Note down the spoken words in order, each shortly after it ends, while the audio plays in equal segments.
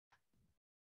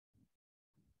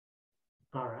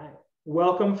All right.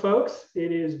 Welcome, folks.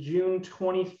 It is June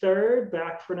 23rd,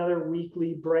 back for another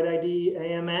weekly BrightID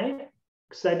AMA.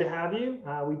 Excited to have you.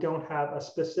 We don't have a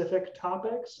specific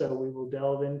topic, so we will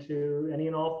delve into any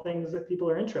and all things that people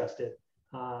are interested.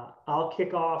 I'll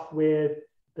kick off with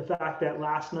the fact that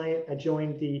last night I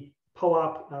joined the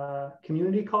POAP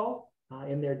community call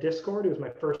in their Discord. It was my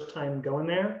first time going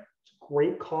there. It's a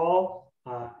great call.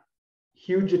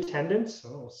 Huge attendance,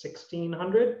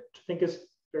 1,600, which I think is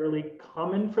fairly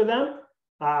common for them.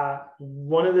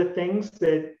 One of the things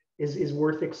that is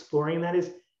worth exploring that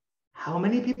is how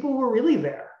many people were really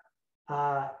there.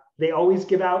 They always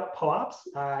give out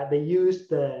POAPs. They used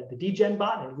the DGen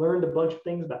bot and learned a bunch of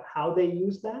things about how they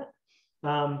use that.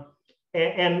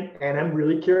 And I'm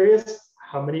really curious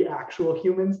how many actual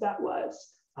humans that was.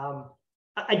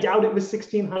 I doubt it was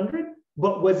 1,600,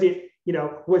 but was it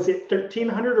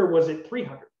 1,300 or was it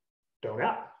 300? Don't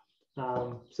know.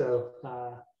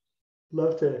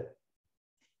 Love to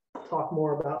talk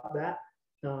more about that.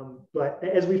 But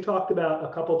as we've talked about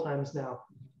a couple times now,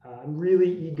 I'm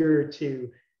really eager to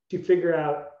figure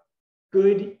out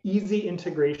good, easy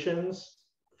integrations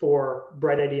for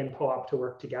BrightID and POAP to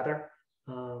work together.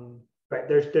 Right?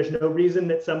 There's no reason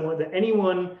that any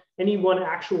one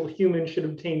actual human should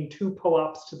obtain two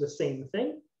POAPs to the same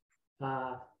thing.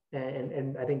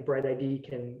 And I think BrightID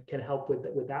can help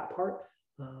with that part.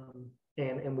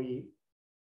 And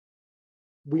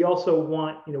we also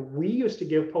want, we used to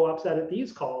give POAPs out at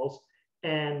these calls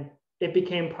and it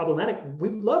became problematic.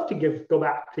 We'd love to go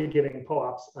back to giving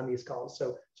POAPs on these calls.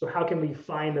 So how can we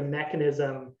find a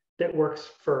mechanism that works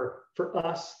for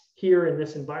us here in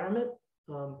this environment?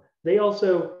 They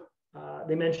also,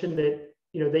 they mentioned that,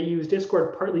 they use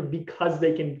Discord partly because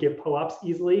they can give POAPs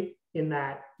easily in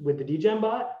that with the DGen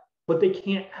bot, but they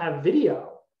can't have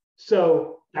video.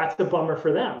 So that's the bummer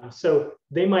for them. So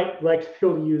they might like to be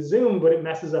able to use Zoom, but it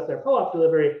messes up their POAP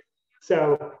delivery.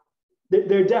 So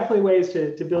there are definitely ways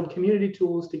to build community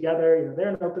tools together. They're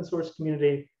an open source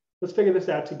community. Let's figure this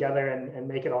out together and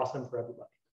make it awesome for everybody.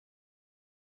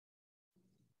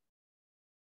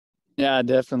 Yeah,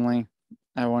 definitely.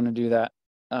 I want to do that.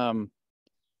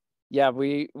 Yeah,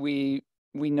 we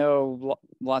know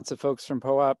lots of folks from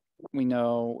POAP. We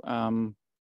know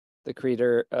the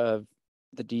creator of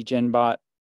the DGen bot.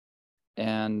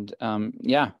 And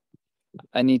yeah,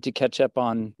 I need to catch up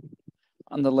on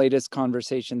the latest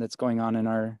conversation that's going on in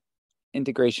our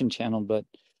integration channel, but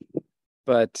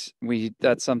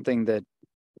that's something that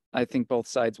I think both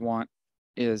sides want,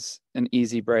 is an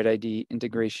easy BrightID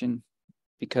integration,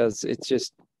 because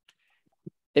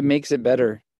it makes it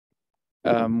better.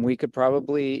 We could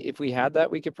probably, if we had that,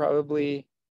 we could probably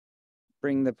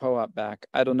bring the POAP back.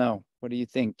 I don't know. What do you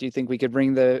think? Do you think we could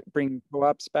bring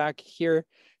POAPs back here?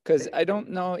 Because I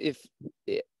don't know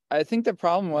I think the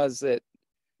problem was that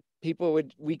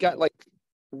we got like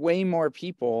way more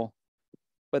people,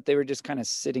 but they were just kind of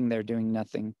sitting there doing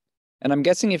nothing. And I'm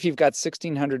guessing if you've got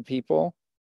 1,600 people,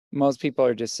 most people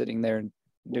are just sitting there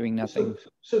doing nothing.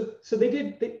 So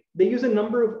they use a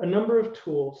number of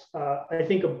tools. I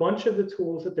think a bunch of the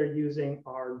tools that they're using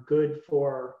are good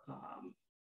for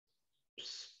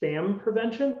spam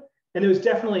prevention. And it was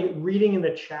definitely, reading in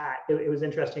the chat, it was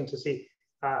interesting to see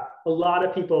a lot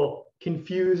of people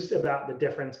confused about the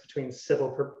difference between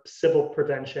civil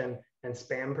prevention and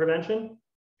spam prevention.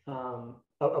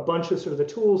 A bunch of sort of the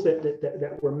tools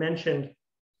that were mentioned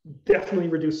definitely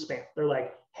reduce spam. They're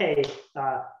like, hey,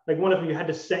 like one of them, you had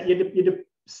to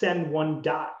send one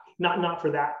die, not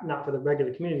for the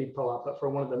regular community POAP, but for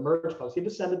one of the merge posts, you had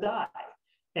to send a die.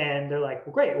 And they're like,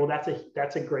 well, great. Well, that's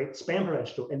a great spam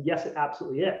prevention tool. And yes, it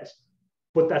absolutely is.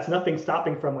 But that's nothing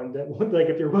stopping from like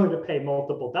if you're willing to pay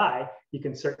multiple die, you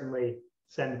can certainly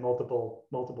send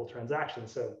multiple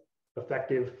transactions. So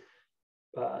effective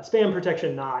spam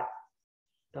protection, not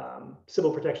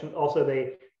civil protection. Also,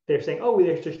 they're saying, oh,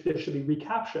 there should be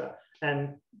reCAPTCHA.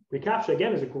 And reCAPTCHA,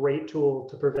 again, is a great tool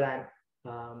to prevent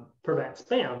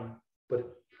spam, but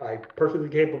I'm perfectly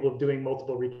capable of doing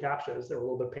multiple reCAPTCHAs. They're a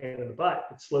little bit pain in the butt.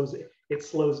 It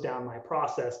slows down my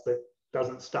process, but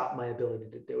doesn't stop my ability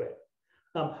to do it.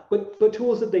 But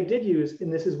tools that they did use,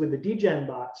 and this is with the DGen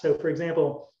bot. So for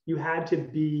example, you had to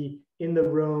be in the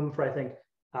room for, I think,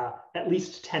 at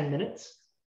least 10 minutes.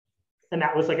 And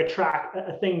that was like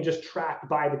a thing just tracked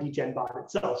by the DGen bot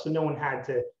itself. So no one had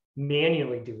to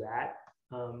manually do that.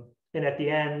 And at the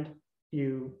end,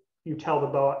 you tell the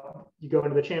bot, you go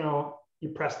into the channel, you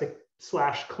press the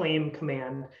 /claim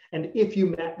command. And if you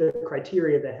met the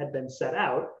criteria that had been set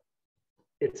out,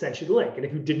 it sent you the link. And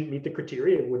if you didn't meet the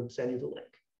criteria, it wouldn't send you the link.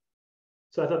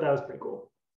 So I thought that was pretty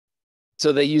cool.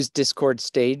 So they use Discord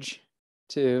Stage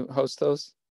to host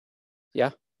those?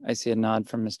 Yeah, I see a nod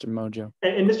from Mr. Mojo.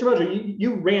 And Mr. Mojo,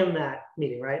 you ran that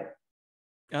meeting, right?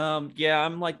 Yeah,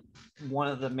 I'm like one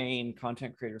of the main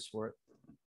content creators for it.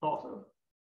 Awesome.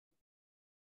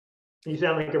 You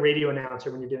sound like a radio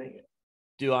announcer when you're doing it.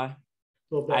 Do I? A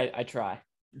little bit. I try.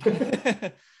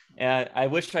 Yeah, I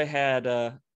wish I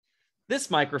had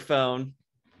this microphone.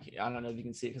 I don't know if you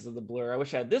can see it because of the blur. I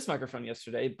wish I had this microphone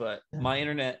yesterday, but my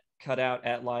internet cut out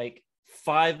at like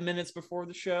 5 minutes before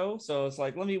the show. So it's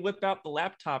like, let me whip out the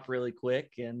laptop really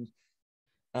quick and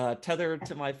tether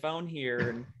to my phone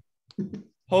here and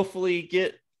hopefully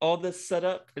get all this set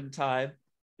up in time.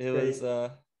 It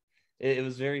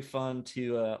was very fun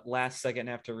to last second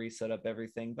have to reset up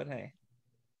everything, but hey.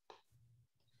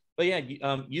 But yeah,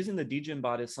 using the DGen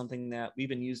bot is something that we've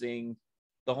been using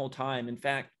the whole time. In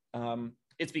fact,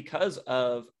 it's because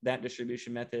of that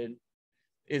distribution method.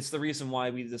 It's the reason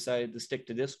why we decided to stick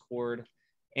to Discord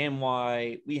and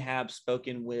why we have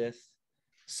spoken with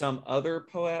some other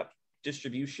POAP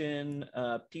distribution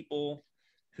people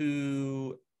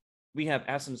who we have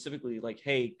asked them specifically, like,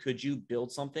 hey, could you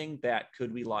build something that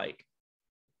could we like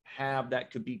have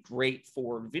that could be great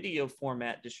for video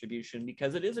format distribution,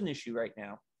 because it is an issue right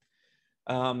now.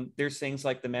 There's things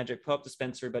like the Magic POAP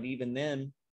dispenser, but even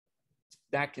then,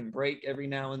 that can break every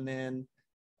now and then.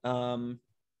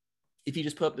 If you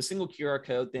just put up the single QR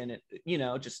code, then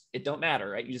it don't matter,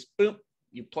 right? You just boom,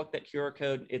 you pluck that QR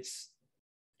code, it's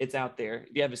out there.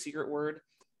 If you have a secret word,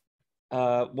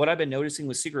 what I've been noticing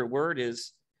with secret word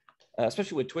is,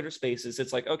 especially with Twitter Spaces,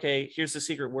 it's like, okay, here's the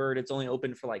secret word. It's only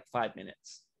open for like 5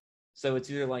 minutes. So it's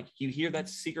either like you hear that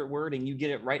secret word and you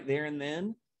get it right there and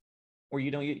then, or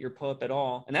you don't get your POAP at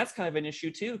all. And that's kind of an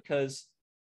issue too, because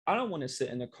I don't want to sit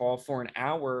in a call for an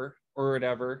hour or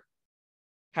whatever,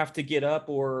 have to get up,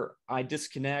 or I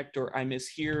disconnect, or I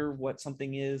mishear what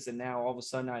something is, and now all of a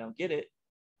sudden I don't get it.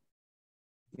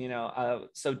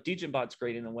 So DGen bot's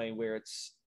great in a way where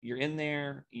you're in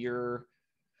there, you're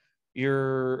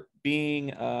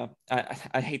being I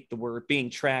hate the word being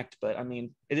tracked, but I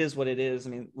mean, it is what it is. I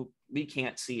mean, we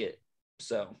can't see it,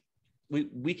 so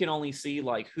we can only see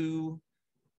like who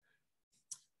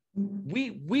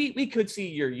we could see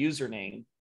your username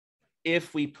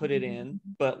if we put it in,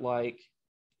 but like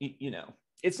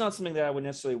it's not something that I would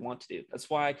necessarily want to do.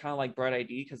 That's why I kind of like BrightID,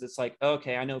 because it's like,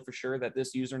 okay, I know for sure that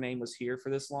this username was here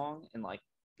for this long, and like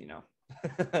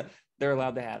they're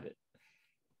allowed to have it.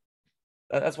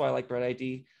 That's why I like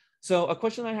BrightID. So a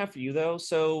question I have for you though,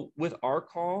 so with our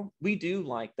call, we do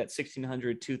like that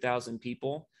 1,600, 2,000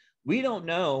 people. We don't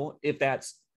know if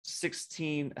that's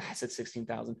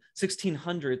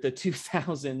 1,600 to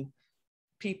 2,000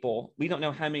 people. We don't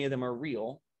know how many of them are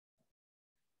real.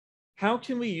 How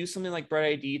can we use something like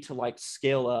BrightID to like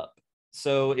scale up?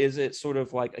 So is it sort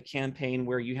of like a campaign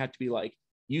where you have to be like,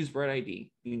 use BrightID,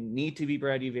 you need to be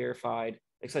BrightID verified,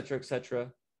 et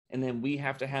cetera, and then we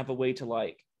have to have a way to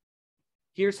like,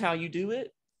 here's how you do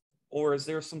it? Or is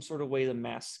there some sort of way to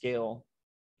mass scale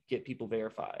get people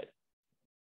verified?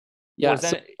 Yeah.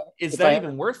 Is that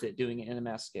even worth it doing it in a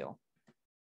mass scale?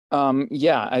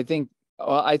 Yeah, I think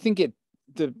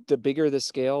the bigger the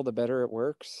scale, the better it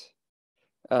works.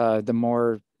 The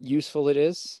more useful it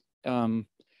is. And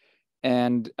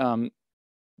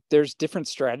there's different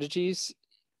strategies.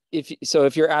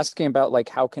 If you're asking about like,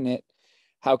 how can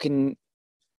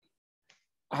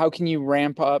you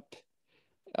ramp up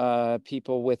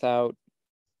people without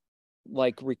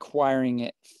like requiring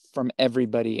it from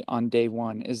everybody on day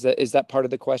one? Is that part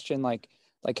of the question? Like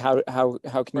how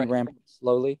can you ramp up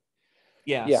slowly?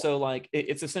 Yeah. So like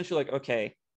it's essentially like,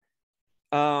 okay,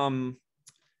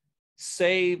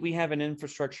 say we have an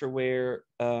infrastructure where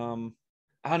I don't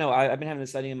know, I've been having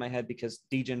this idea in my head because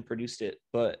DGen produced it,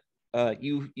 but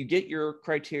you get your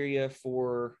criteria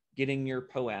for getting your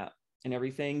POAP and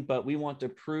everything, but we want to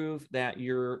prove that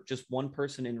you're just one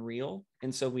person in real.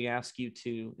 And so we ask you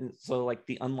so like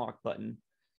the unlock button,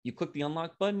 you click the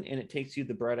unlock button and it takes you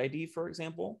the BrightID, for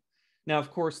example. Now, of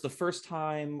course, the first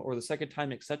time or the second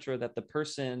time, etc., that the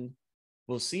person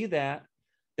will see that,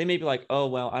 they may be like, oh,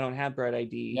 well, I don't have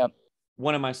BrightID. Yep.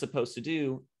 What am I supposed to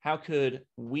do? How could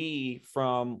we,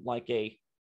 from like a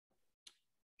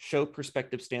show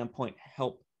perspective standpoint,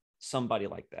 help somebody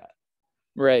like that?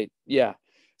 Right. Yeah.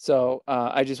 So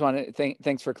I just want to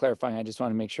thanks for clarifying. I just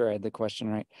want to make sure I had the question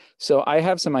right. So I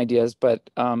have some ideas, but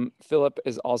Philip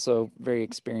is also very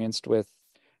experienced with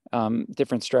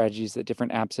different strategies that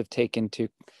different apps have taken to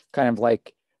kind of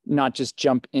like not just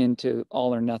jump into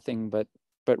all or nothing, but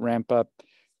ramp up.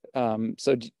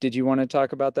 So did you want to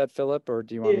talk about that, Philip, or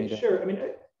do you want me to? Sure. I mean,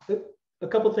 a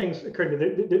couple of things occurred to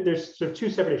me. There's sort of two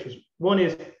separate issues. One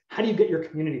is, how do you get your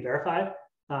community verified?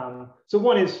 So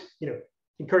one is,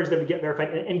 encourage them to get verified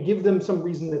and give them some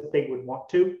reason that they would want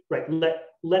to, right?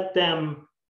 Let them.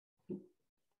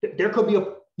 There could be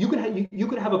you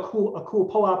could have a cool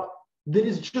POAP that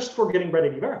is just for getting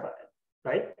BrightID verified,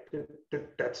 right?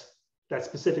 That's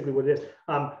specifically what it is.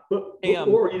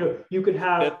 You could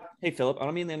have. Hey, Philip, I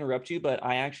don't mean to interrupt you, but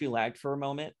I actually lagged for a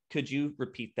moment. Could you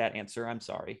repeat that answer? I'm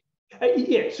sorry.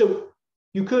 Yeah. So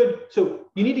you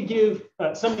need to give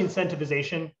some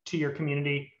incentivization to your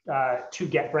community to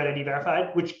get BrightID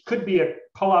verified, which could be a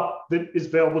POAP that is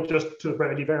available just to the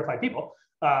BrightID verified people.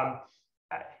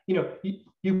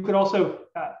 You could also.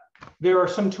 There are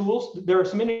some tools. There are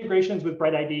some integrations with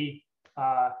BrightID.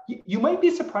 You might be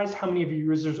surprised how many of your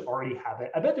users already have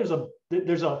it. I bet there's a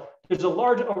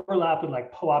large overlap with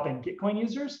like POAP and Gitcoin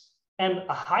users, and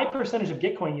a high percentage of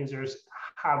Gitcoin users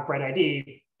have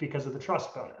BrightID because of the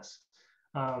trust bonus.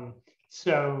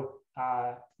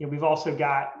 We've also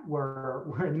got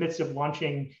we're in the midst of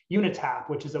launching Unitap,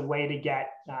 which is a way to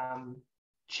get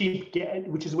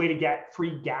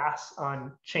free gas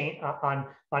on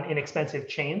inexpensive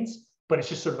chains, but it's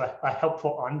just sort of a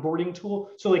helpful onboarding tool.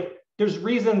 So like there's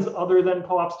reasons other than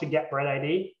POAPs to get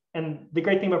BrightID. And the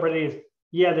great thing about BrightID is,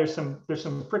 yeah, there's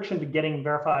some friction to getting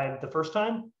verified the first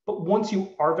time, but once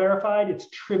you are verified, it's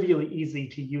trivially easy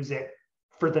to use it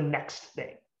for the next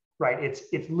thing, right?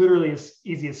 It's literally as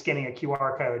easy as scanning a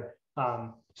QR code.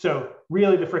 So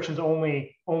really the friction's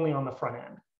only on the front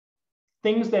end.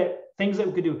 Things that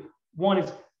we could do. One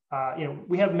is,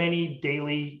 we have many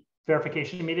daily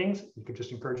verification meetings. We could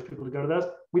just encourage people to go to those.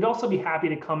 We'd also be happy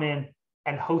to come in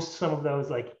and host some of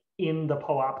those like in the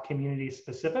POAP community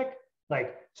specific,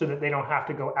 like so that they don't have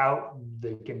to go out.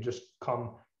 They can just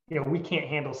come. We can't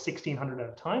handle 1,600 at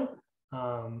a time,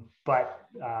 but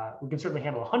we can certainly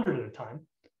handle 100 at a time,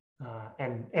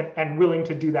 and willing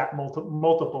to do that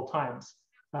multiple times.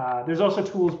 There's also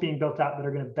tools being built out that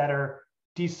are going to better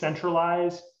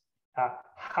decentralize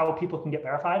how people can get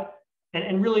verified.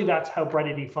 And really that's how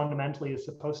BrightID fundamentally is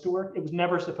supposed to work. It was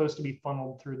never supposed to be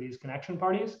funneled through these connection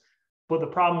parties. But the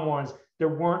problem was there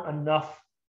weren't enough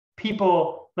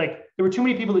people, like there were too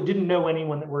many people that didn't know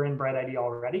anyone that were in BrightID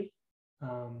already.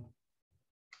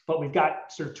 But we've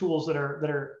got sort of tools that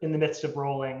are in the midst of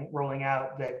rolling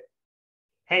out that,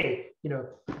 hey,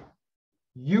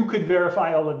 you could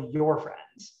verify all of your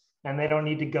friends and they don't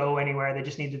need to go anywhere. They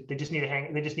just need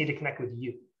to connect with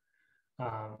you.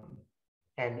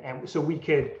 And so we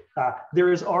could,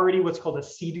 there is already what's called a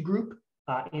seed group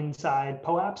inside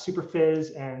POAP.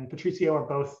 Superfizz and Patricio are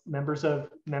both members of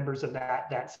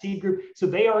that seed group. So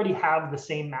they already have the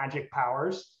same magic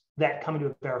powers that come into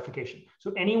a verification.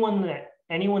 So anyone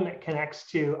that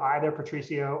connects to either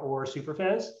Patricio or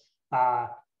Superfizz,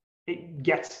 it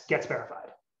gets verified.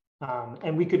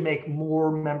 And we could make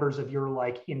more members of your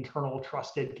like internal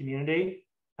trusted community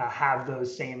have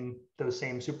those same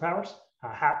superpowers.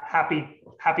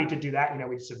 Happy to do that.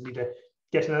 We just need to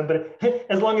get to them. But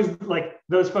as long as like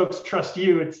those folks trust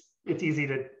you, it's easy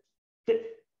to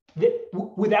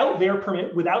without their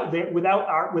permit, without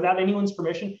anyone's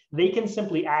permission, they can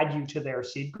simply add you to their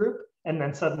seed group, and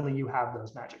then suddenly you have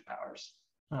those magic powers.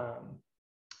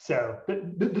 So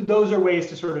those are ways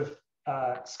to sort of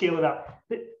scale it up.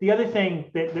 The other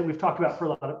thing that we've talked about for a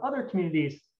lot of other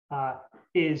communities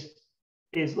is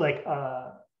like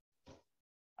a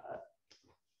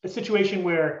situation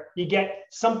where you get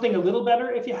something a little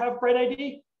better if you have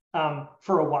BrightID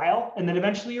for a while, and then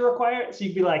eventually you require it. So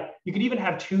you'd be like, you could even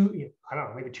have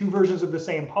maybe two versions of the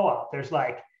same POAP. There's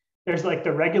like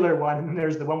the regular one, and then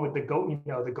there's the one with the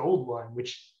gold one,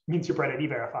 which means you're BrightID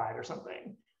verified or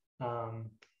something.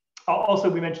 Also,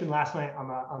 we mentioned last night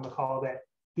on the call that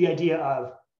the idea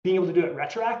of being able to do it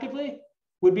retroactively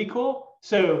would be cool.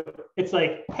 So it's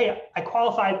like, hey, I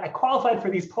qualified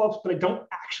for these POAPs, but I don't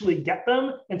actually get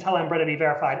them until I'm BrightID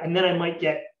verified, and then I might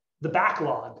get the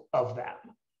backlog of them.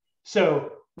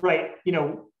 So, right,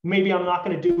 maybe I'm not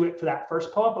going to do it for that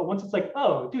first POAP, but once it's like,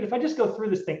 oh, dude, if I just go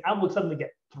through this thing, I will suddenly get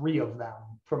 3 of them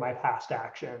for my past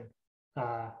action.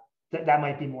 That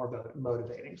might be more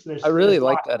motivating. So I really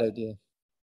like that idea.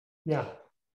 Yeah.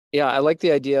 Yeah, I like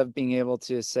the idea of being able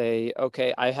to say,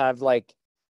 okay, I have like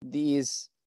these.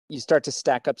 You start to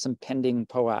stack up some pending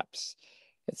POAPs.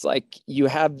 It's like you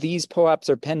have these POAPs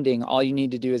are pending. All you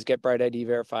need to do is get BrightID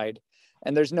verified,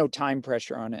 and there's no time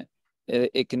pressure on it.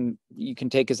 You can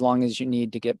take as long as you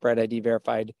need to get BrightID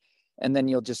verified, and then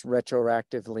you'll just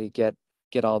retroactively get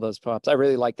all those POAPs. I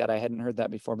really like that. I hadn't heard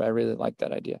that before, but I really like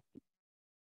that idea.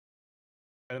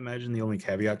 I imagine the only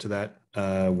caveat to that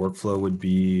workflow would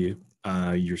be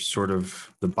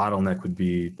the bottleneck would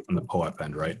be on the POAP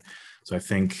end, right? So I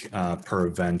think per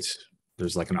event,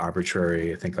 there's like an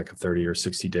arbitrary, I think like a 30 or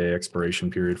 60-day expiration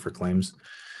period for claims.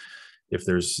 If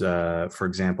there's, for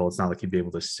example, it's not like you'd be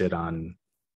able to sit on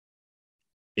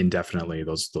indefinitely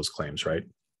those claims, right?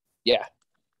 Yeah.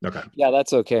 Okay. Yeah,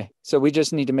 that's okay. So we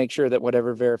just need to make sure that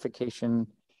whatever verification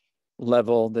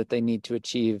level that they need to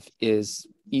achieve is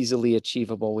easily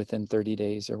achievable within 30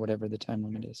 days or whatever the time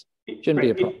limit is. Shouldn't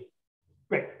be a problem.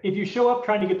 Right. If you show up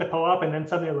trying to get the POAP and then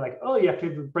suddenly like, oh, you have to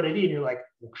have BrightID, and you're like,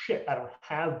 well, shit, I don't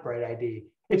have BrightID.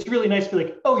 It's really nice to be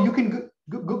like, oh, you can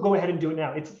go ahead and do it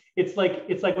now. It's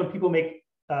like when people make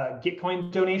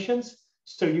Gitcoin donations,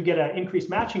 so you get an increased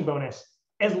matching bonus.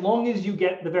 As long as you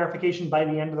get the verification by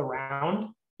the end of the round,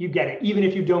 you get it. Even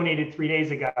if you donated 3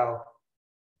 days ago,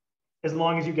 as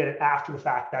long as you get it after the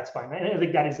fact, that's fine. And I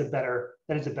think that is a better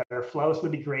flow. So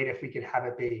it'd be great if we could have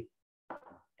it be,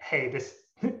 hey, this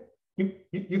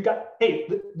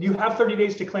you have 30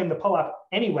 days to claim the POAP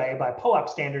anyway by POAP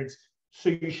standards. So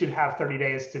you should have 30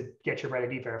 days to get your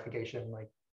BrightID verification. Like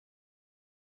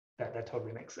that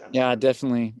totally makes sense. Yeah,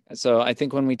 definitely. So I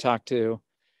think when we talk to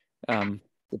the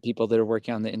people that are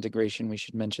working on the integration, we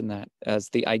should mention that as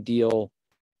the ideal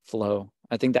flow.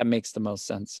 I think that makes the most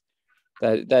sense.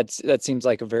 That seems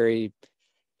like a very,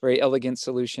 very elegant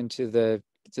solution to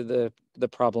the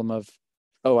problem of,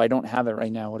 oh, I don't have it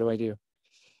right now. What do I do?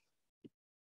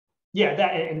 Yeah,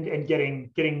 that and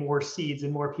getting more seeds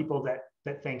and more people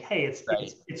that think, hey,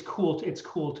 it's cool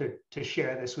to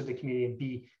share this with the community and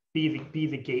be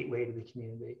the gateway to the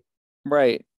community.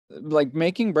 Right. Like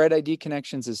making BrightID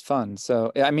connections is fun.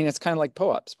 So I mean, it's kind of like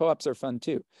POAPs. POAPs are fun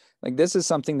too. Like this is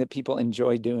something that people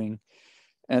enjoy doing.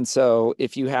 And so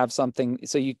if you have something,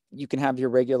 so you can have your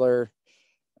regular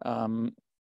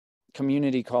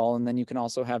community call, and then you can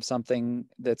also have something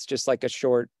that's just like a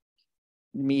short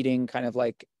meeting, kind of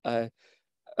like a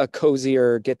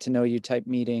cozier get to know you type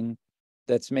meeting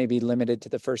that's maybe limited to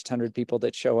the first 100 people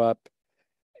that show up.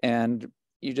 And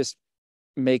you just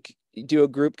do a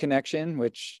group connection,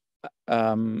 which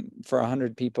for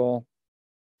 100 people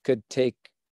could take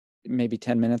maybe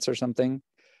 10 minutes or something.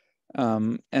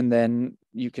 And then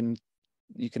you can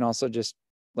also just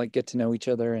like get to know each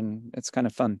other, and it's kind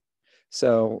of fun.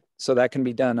 So that can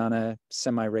be done on a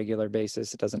semi-regular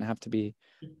basis. It doesn't have to be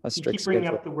a strict you keep bringing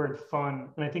schedule. up the word fun,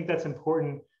 and I think that's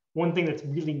important. One thing that's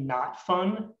really not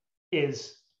fun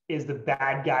is the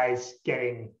bad guys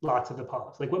getting lots of the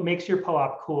POAPs. Like what makes your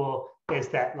POAP cool is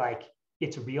that like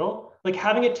it's real. Like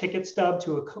having a ticket stub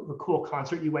to a cool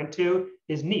concert you went to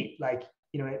is neat. Like,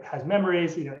 it has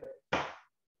memories,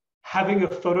 having a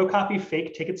photocopy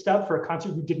fake ticket stub for a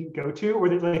concert you didn't go to, or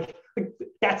like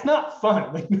that's not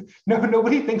fun. Like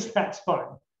nobody thinks that's fun.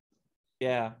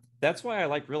 Yeah, that's why I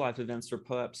like real life events for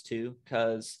POAPs too,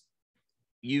 because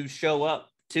you show up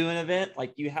to an event,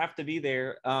 like you have to be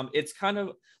there. It's kind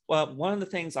of, well, one of the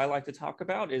things I like to talk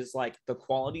about is like the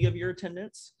quality of your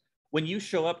attendance. When you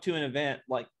show up to an event,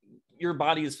 like your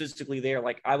body is physically there,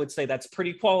 like I would say that's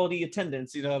pretty quality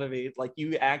attendance, you know what I mean? Like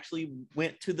you actually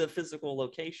went to the physical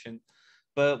location.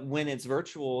 But when it's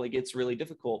virtual, it gets really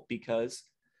difficult because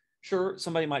sure,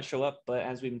 somebody might show up, but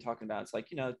as we've been talking about, it's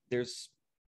like, there's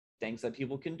things that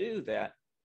people can do that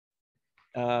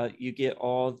you get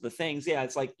all the things. Yeah,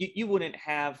 it's like you wouldn't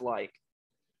have like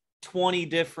 20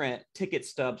 different ticket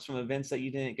stubs from events that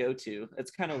you didn't go to.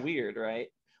 It's kind of weird, right?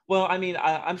 Well, I mean,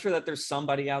 I'm sure that there's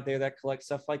somebody out there that collects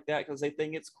stuff like that because they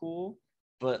think it's cool.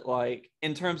 But like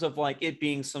in terms of like it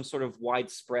being some sort of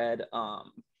widespread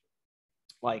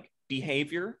like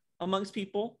behavior amongst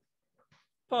people,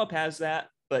 PUB has that.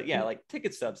 But yeah, like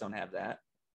ticket stubs don't have that.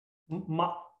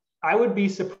 I would be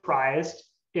surprised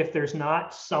if there's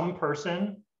not some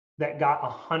person that got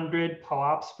 100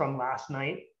 POAPs from last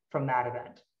night from that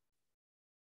event.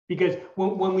 Because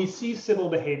when we see civil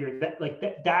behavior,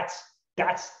 that's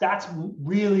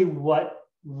really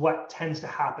what tends to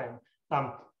happen.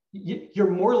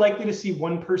 You're more likely to see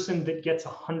one person that gets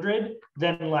 100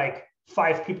 than like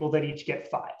 5 people that each get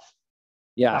 5.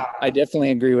 Yeah, I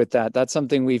definitely agree with that. That's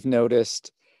something we've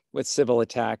noticed with civil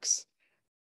attacks.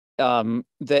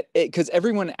 That because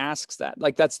everyone asks that,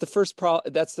 like that's the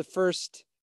first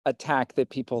attack that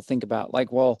people think about.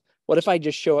 Like, well, what if I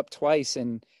just show up twice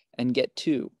and get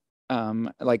 2?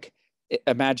 Like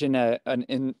imagine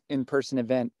an in-person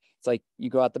event. It's like you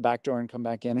go out the back door and come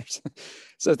back in or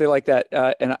something like that.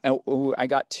 And I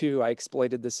got 2. I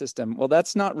exploited the system. Well,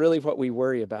 that's not really what we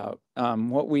worry about.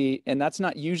 And that's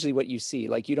not usually what you see.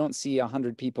 Like you don't see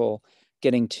 100 people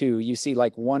getting 2. You see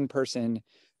like one person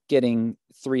getting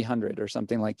 300 or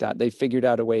something like that. They figured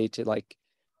out a way to like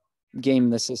game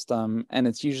the system, and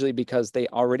it's usually because they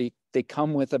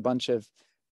come with a bunch of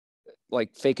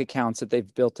like fake accounts that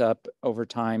they've built up over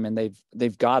time, and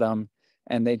they've got them,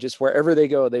 and they just, wherever they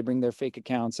go, they bring their fake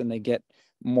accounts and they get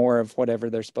more of whatever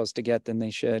they're supposed to get than they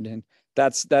should. And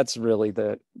that's really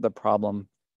the problem.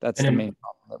 That's the main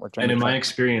problem that we're trying to And in my track.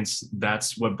 experience,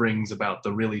 that's what brings about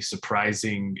the really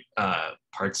surprising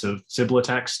parts of Sybil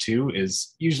attacks too,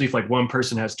 is usually if like one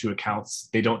person has 2 accounts,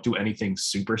 they don't do anything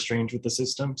super strange with the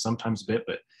system, sometimes a bit,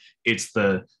 but it's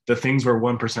the things where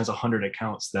one person has 100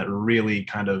 accounts that really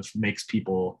kind of makes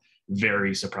people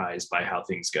very surprised by how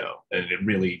things go, and it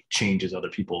really changes other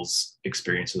people's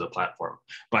experience of the platform.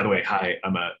 By the way, hi,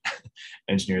 I'm a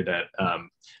engineer that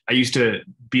I used to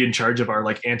be in charge of our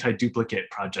like anti-duplicate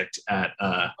project at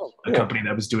a company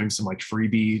that was doing some like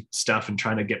freebie stuff and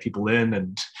trying to get people in,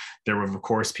 and there were of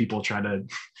course people trying to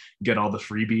get all the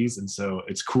freebies, and so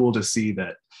it's cool to see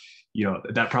that, you know,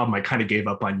 that problem I kind of gave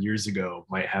up on years ago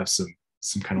might have some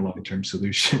kind of long-term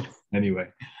solution. Anyway.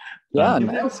 Yeah,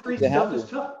 nice free stuff is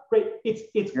tough, right?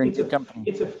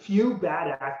 It's a few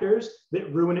bad actors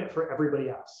that ruin it for everybody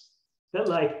else. That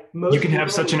like most you can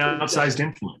have such an outsized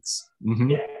influence.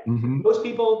 Yeah, most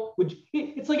people would.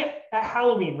 It's like at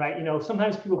Halloween, right? You know,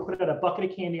 sometimes people put out a bucket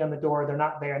of candy on the door. They're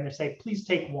not there, and they say, "Please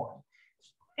take 1."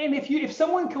 And if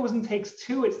someone goes and takes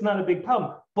 2, it's not a big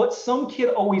problem. But some kid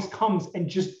always comes and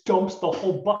just dumps the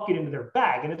whole bucket into their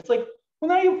bag, and it's like, well,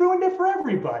 now you've ruined it for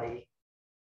everybody.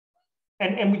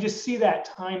 And we just see that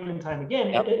time and time again.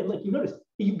 Yep. And like you notice,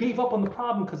 you gave up on the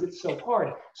problem because it's so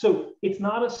hard. So it's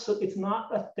not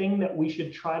a thing that we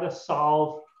should try to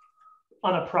solve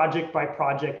on a project by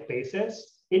project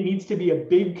basis. It needs to be a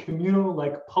big communal,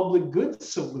 like public good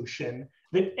solution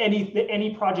that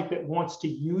any project that wants to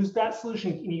use that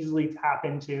solution can easily tap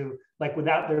into, like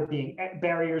without there being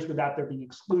barriers, without there being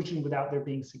exclusion, without there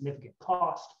being significant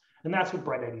cost. And that's what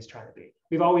BrightID is trying to be.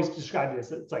 We've always described it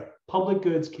as it's like public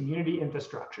goods, community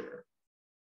infrastructure.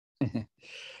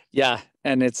 Yeah,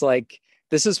 and it's like,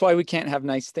 this is why we can't have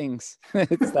nice things.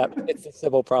 It's the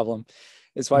Sybil problem.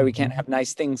 It's why we can't have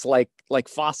nice things like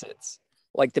faucets,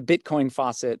 like the Bitcoin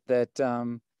faucet that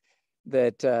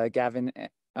Gavin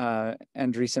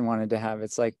Andreessen wanted to have.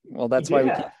 It's like, well, that's why we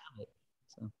can't have it.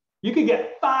 So. You could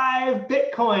get 5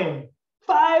 Bitcoin.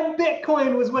 5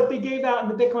 Bitcoin was what they gave out in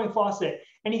the Bitcoin faucet.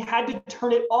 And he had to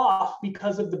turn it off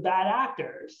because of the bad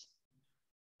actors.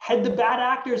 Had the bad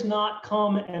actors not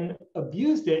come and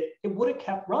abused it, it would have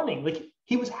kept running. Like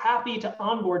he was happy to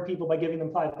onboard people by giving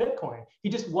them 5 Bitcoin. He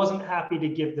just wasn't happy to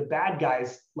give the bad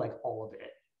guys like all of it.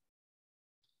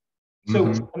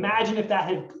 So imagine if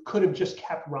that could have just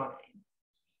kept running.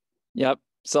 Yep.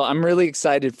 So I'm really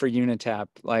excited for Unitap.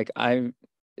 I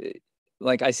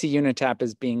see Unitap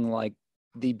as being like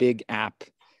the big app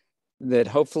that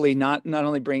hopefully not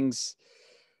only brings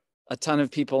a ton of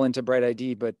people into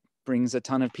BrightID, but brings a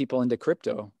ton of people into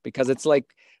crypto, because it's like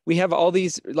we have all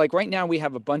these, like right now we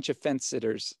have a bunch of fence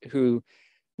sitters who,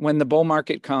 when the bull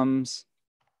market comes,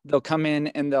 they'll come in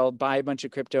and they'll buy a bunch of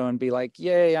crypto and be like,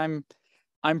 yay, I'm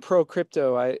pro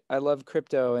crypto. I love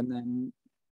crypto. And then,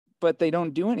 but they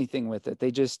don't do anything with it.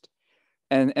 They just,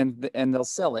 and they'll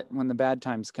sell it when the bad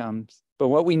times comes. But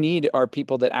what we need are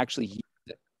people that actually use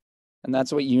it. And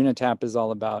that's what Unitap is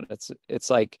all about. It's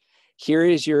like,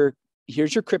 here's your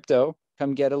crypto,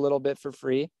 come get a little bit for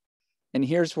free. And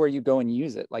here's where you go and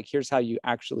use it. Like, here's how you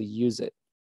actually use it.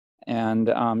 And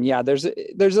yeah, there's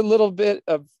a little bit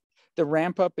of, the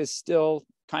ramp up is still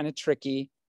kind of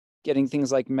tricky. Getting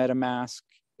things like MetaMask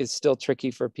is still tricky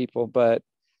for people, but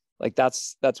like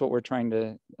that's what we're trying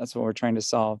to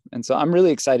solve. And so I'm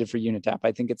really excited for Unitap.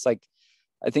 I think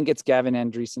it's Gavin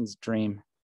Andreessen's dream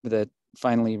that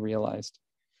finally realized.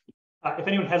 If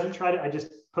anyone hasn't tried it, I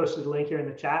just posted a link here in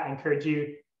the chat. I encourage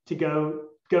you to go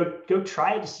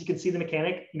try it just so you can see the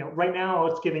mechanic. You know, right now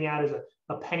all it's giving out is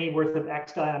a penny worth of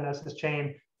XDAI on Gnosis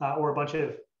chain or a bunch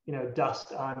of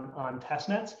dust on test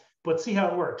nets. But see how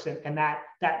it works. And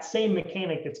that same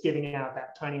mechanic that's giving out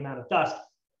that tiny amount of dust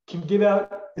can give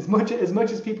out as much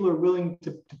as people are willing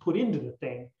to put into the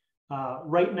thing.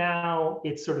 Right now,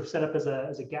 it's sort of set up as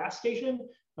a gas station.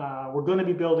 We're going to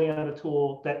be building out a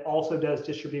tool that also does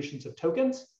distributions of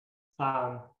tokens.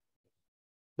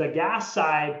 The gas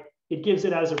side, it gives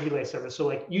it as a relay service. So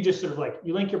like you just sort of like,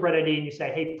 you link your BrightID and you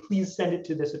say, hey, please send it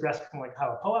to this address, kind of like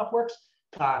how a POAP works.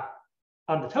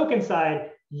 On the token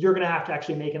side, you're going to have to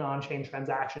actually make an on-chain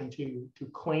transaction to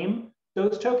claim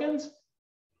those tokens.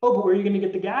 Oh, but where are you going to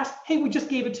get the gas? Hey, we just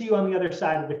gave it to you on the other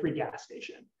side of the free gas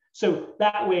station. So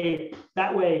that way,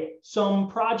 some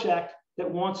project that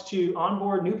wants to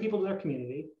onboard new people to their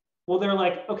community, well, they're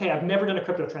like, okay, I've never done a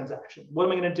crypto transaction. What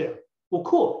am I going to do? Well,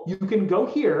 cool. You can go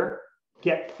here,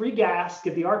 get free gas,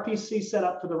 get the RPC set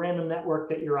up for the random network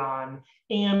that you're on,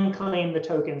 and claim the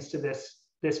tokens to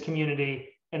this community.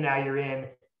 And now you're in.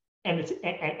 and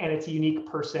it's a unique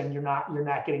person. You're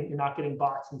not getting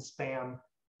bots and spam,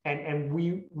 and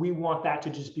we want that to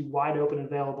just be wide open and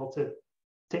available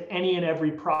to any and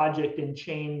every project and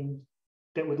chain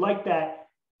that would like that,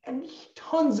 and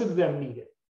tons of them need it.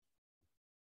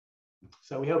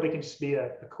 So we hope it can just be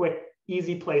a quick,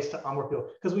 easy place to onboard people,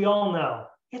 because we all know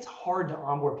it's hard to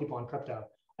onboard people on crypto.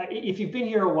 If you've been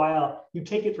here a while, you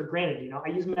take it for granted. You know, I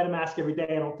use MetaMask every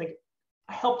day.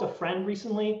 I helped a friend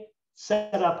recently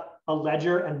set up a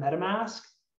ledger and MetaMask.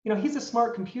 You know, he's a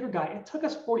smart computer guy. It took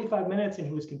us 45 minutes and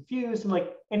he was confused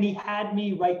and he had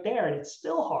me right there, and it's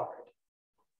still hard.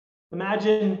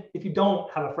 Imagine if you don't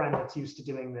have a friend that's used to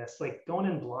doing this, like going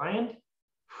in blind.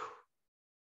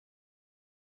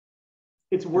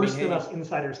 It's worse than us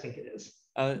insiders think it is.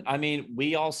 I mean,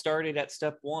 we all started at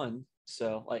step 1.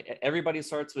 So like everybody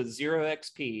starts with 0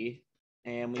 XP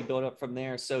and we build up from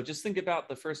there. So just think about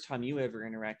the first time you ever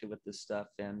interacted with this stuff.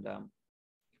 And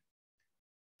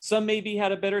some maybe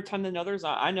had a better time than others.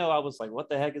 I know I was like, what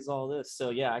the heck is all this? So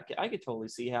yeah, I could totally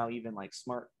see how even like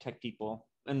smart tech people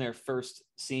when they're first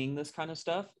seeing this kind of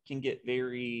stuff can get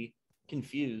very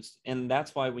confused. And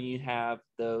that's why when you have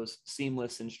those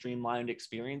seamless and streamlined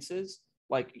experiences,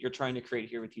 like you're trying to create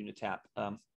here with Unitap,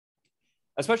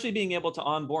 especially being able to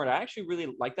onboard. I actually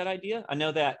really like that idea. I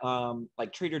know that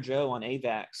like Trader Joe on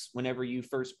AVAX, whenever you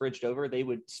first bridged over, they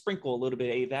would sprinkle a little bit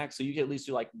of AVAX. So you could at least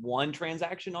do like 1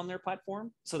 transaction on their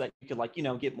platform so that you could like, you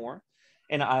know, get more.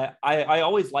 And I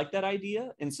always like that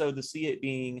idea. And so to see it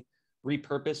being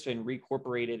repurposed and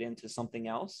reincorporated into something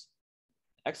else,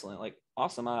 excellent, like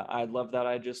awesome. I love that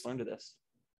I just learned of this.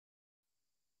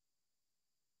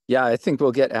 Yeah, I think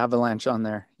we'll get Avalanche on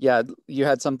there. Yeah, you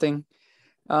had something,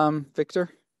 Victor?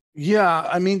 Yeah,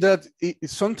 I mean that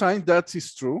sometimes that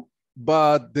is true,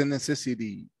 but the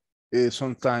necessity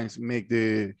sometimes make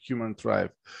the human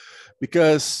thrive,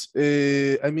 because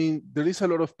I mean there is a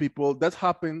lot of people that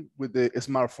happen with the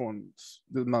smartphones.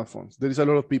 There is a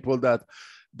lot of people that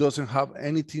doesn't have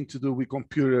anything to do with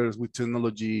computers, with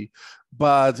technology,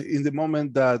 but in the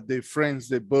moment that their friends,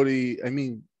 their buddy, I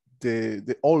mean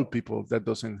the old people that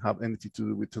doesn't have anything to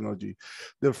do with technology,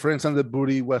 their friends and the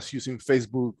buddy was using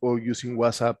Facebook or using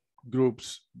WhatsApp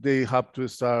groups, they have to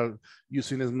start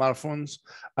using smartphones.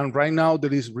 And right now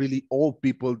there is really old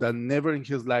people that never in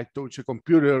his life touch a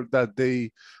computer, that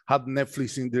they have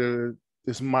Netflix in their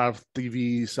smart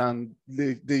TVs, and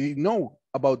they know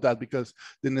about that because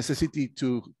the necessity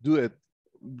to do it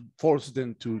forced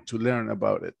them to learn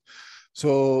about it.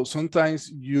 So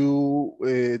sometimes you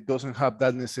doesn't have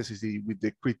that necessity with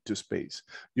the crypto space.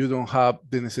 You don't have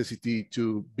the necessity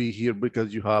to be here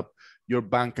because you have your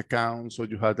bank accounts or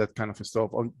you have that kind of stuff.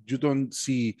 Or you don't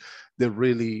see the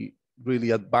really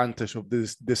advantage of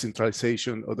this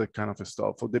decentralization or that kind of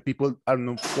stuff. So the people are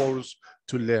not forced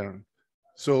to learn.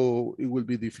 So it will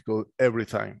be difficult every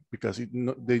time because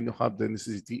they don't have the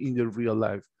necessity in their real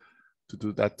life to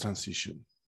do that transition.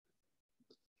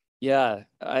 Yeah,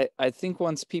 I think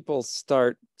once people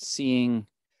start seeing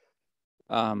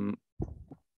like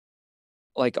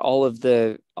all of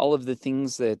the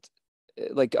things that,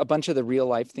 like a bunch of the real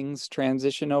life things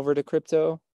transition over to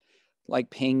crypto,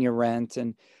 like paying your rent,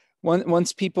 and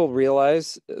once people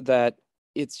realize that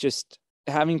it's just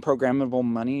having programmable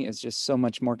money is just so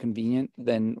much more convenient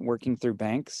than working through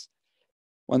banks.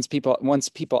 Once people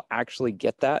actually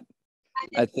get that,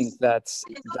 I think that's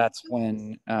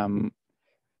when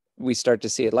we start to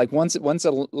see it. Like once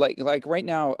like right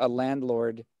now, a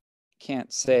landlord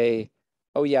can't say,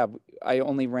 oh yeah, I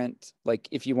only rent, like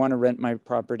if you want to rent my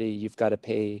property, you've got to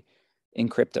pay in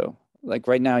crypto. Like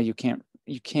right now you can't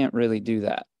really do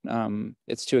that.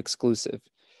 It's too exclusive.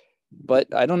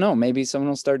 But I don't know, maybe someone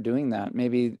will start doing that.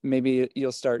 Maybe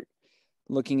you'll start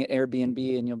looking at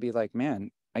Airbnb and you'll be like, man,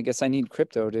 I guess I need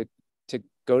crypto to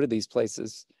go to these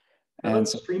places. And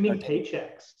so streaming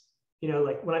paychecks, you know,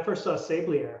 like when I first saw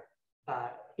Sablier,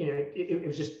 you know,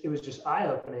 it was just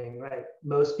eye-opening, right?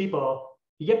 Most people,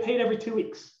 you get paid every 2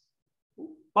 weeks.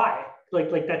 Why?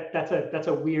 Like that's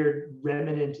a weird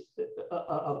remnant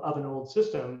of an old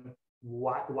system.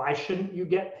 Why shouldn't you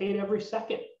get paid every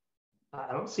second?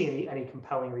 I don't see any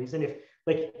compelling reason.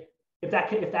 If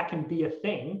that can be a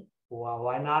thing, well,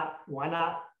 why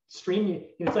not stream?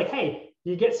 You know, it's like, hey,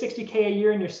 you get $60K a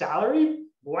year in your salary.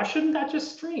 Why shouldn't that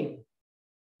just stream?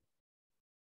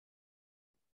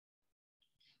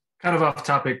 Kind of off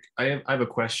topic, I have a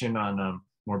question on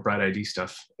more BrightID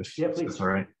stuff, if that's all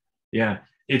right. Yeah,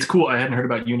 it's cool. I hadn't heard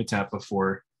about Unitap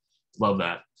before. Love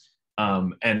that.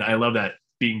 And I love that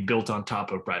being built on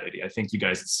top of BrightID. I think you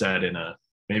guys had said in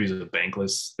maybe it was a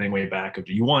Bankless thing way back,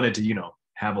 you wanted to, you know,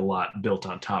 have a lot built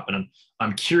on top. And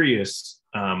I'm curious,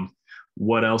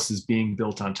 what else is being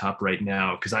built on top right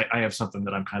now. Because I have something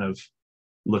that I'm kind of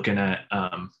looking at.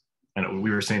 And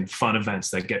we were saying fun events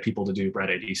that get people to do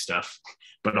BrightID stuff,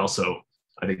 but also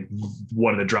I think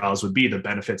one of the draws would be the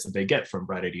benefits that they get from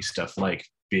BrightID stuff, like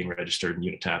being registered in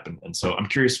Unitap. And so I'm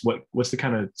curious, what's the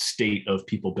kind of state of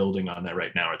people building on that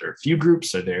right now? Are there a few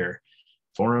groups? Are there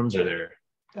forums? Are there?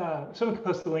 Someone can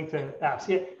post the link to apps.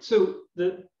 Yeah. So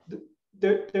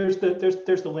there's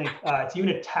the link. It's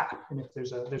Unitap, and if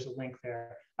there's a link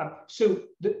there. So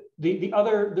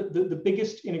the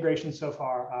biggest integration so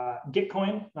far,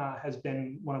 Gitcoin has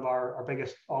been one of our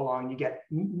biggest all along. You get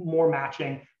more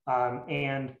matching,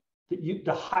 and you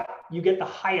get the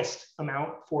highest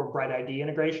amount for BrightID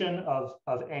integration of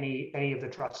any of the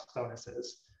trust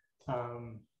bonuses,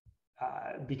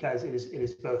 because it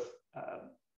is both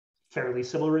fairly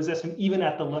Sybil resistant. Even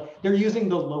at they're using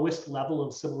the lowest level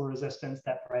of Sybil resistance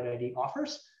that BrightID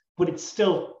offers, but it's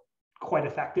still quite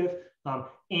effective,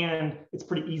 and it's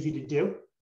pretty easy to do.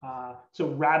 So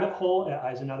Rabbit Hole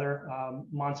is another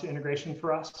monster integration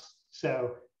for us.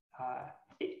 So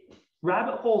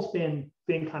Rabbit Hole's been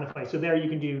kind of funny. So there you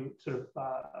can do sort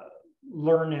of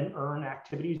learn and earn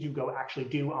activities. You go actually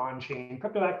do on-chain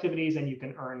crypto activities, and you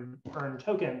can earn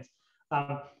tokens.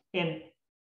 And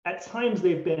at times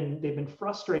they've been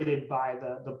frustrated by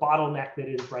the bottleneck that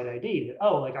is BrightID. That,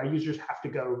 oh, like our users have to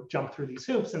go jump through these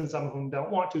hoops, and some of them don't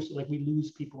want to, so like we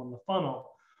lose people in the funnel.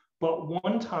 But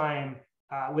one time,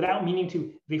 without meaning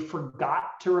to, they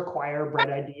forgot to require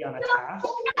BrightID on a task,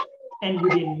 and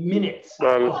within minutes,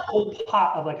 a whole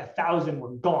pot of like 1,000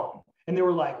 were gone, and they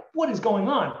were like, "What is going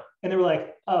on?" And they were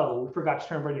like, "Oh, we forgot to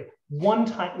turn BrightID." One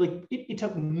time, like it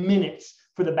took minutes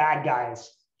for the bad guys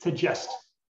to just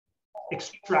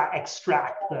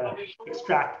extract the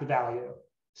value.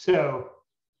 So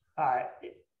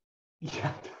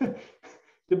yeah,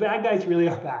 the bad guys really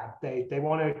are bad. They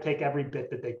want to take every bit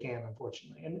that they can,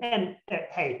 unfortunately. And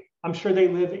hey, I'm sure they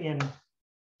live in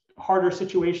harder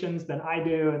situations than I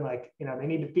do, and like, you know, they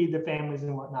need to feed their families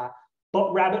and whatnot.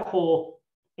 But Rabbit Hole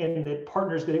and the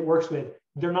partners that it works with,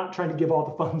 they're not trying to give all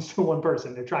the funds to one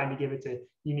person. They're trying to give it to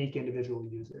unique individual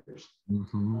users.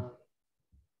 Mm-hmm.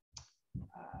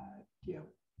 Yeah.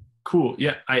 Cool.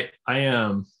 Yeah. I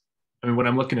mean, what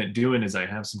I'm looking at doing is I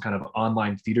have some kind of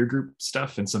online theater group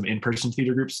stuff and some in-person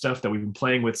theater group stuff that we've been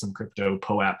playing with, some crypto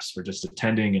apps for just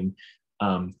attending.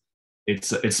 And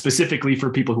it's specifically for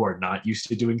people who are not used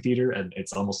to doing theater, and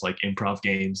it's almost like improv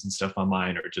games and stuff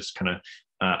online, or just kind of,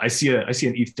 I see an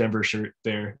ETH Denver shirt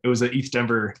there. It was an ETH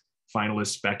Denver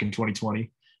finalist back in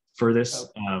 2020 for this.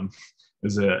 It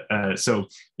was so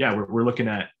yeah, we're looking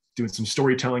at doing some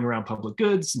storytelling around public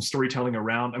goods, some storytelling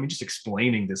around, I mean, just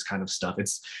explaining this kind of stuff.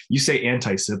 It's, you say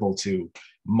anti-Sybil to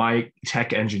my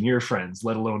tech engineer friends,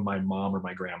 let alone my mom or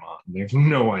my grandma, and they have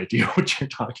no idea what you're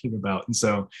talking about. And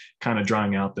so kind of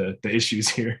drawing out the issues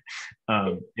here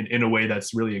in a way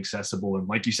that's really accessible. And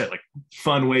like you said, like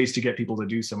fun ways to get people to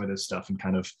do some of this stuff and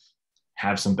kind of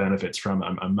have some benefits from.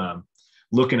 I'm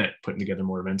looking at putting together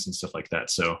more events and stuff like that.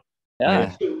 So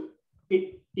yeah.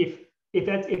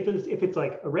 If it's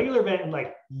like a regular event and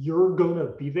like you're going to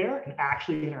be there and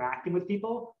actually interacting with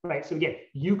people, right? So again,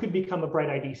 you could become a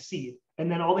BrightID seed, and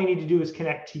then all they need to do is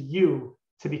connect to you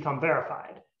to become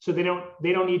verified. So they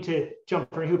don't need to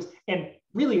jump through hoops. And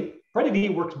really,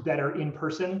 BrightID works better in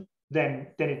person than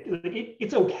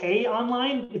it's okay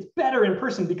online. It's better in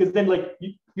person because then like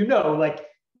you know like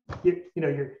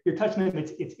you're touching them.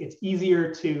 It's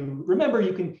easier to remember.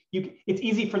 It's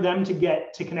easy for them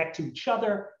to connect to each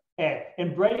other.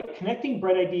 And connecting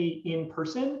BrightID in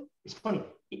person is funny.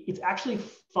 It's actually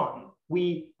fun.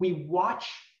 We watch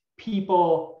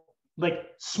people like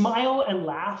smile and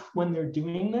laugh when they're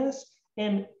doing this.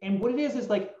 And what it is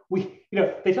like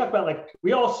they talk about like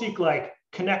we all seek like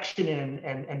connection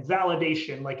and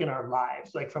validation like in our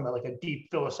lives, like from a deep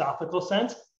philosophical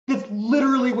sense. That's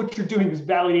literally what you're doing, is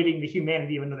validating the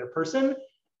humanity of another person.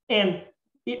 And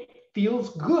it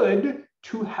feels good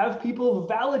to have people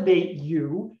validate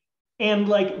you. And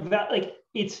like that, like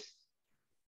it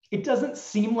doesn't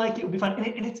seem like it would be fun,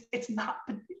 and it's not.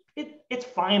 It's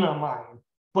fine online,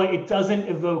 but it doesn't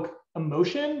evoke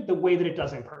emotion the way that it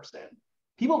does in person.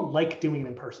 People like doing it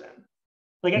in person,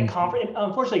 like at conference.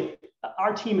 Unfortunately,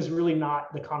 our team is really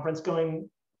not the conference going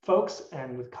folks,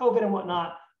 and with COVID and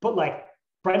whatnot. But like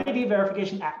BrightID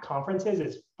verification at conferences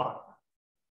is fun.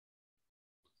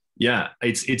 Yeah,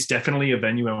 it's definitely a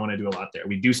venue I want to do a lot there.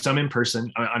 We do some in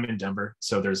person. I'm in Denver,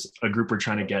 so there's a group we're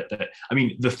trying to get that. I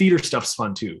mean, the theater stuff's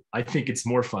fun too. I think it's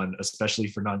more fun, especially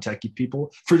for non-techie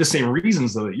people, for the same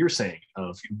reasons though that you're saying,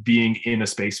 of being in a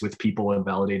space with people and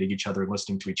validating each other and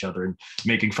listening to each other and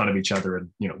making fun of each other and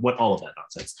what all of that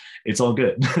nonsense. It's all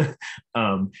good,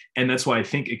 and that's why I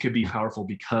think it could be powerful,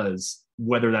 because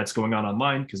whether that's going on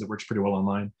online, because it works pretty well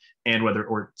online, and whether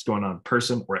or it's going on in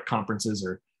person or at conferences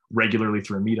or regularly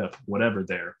through a meetup, whatever,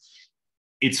 there,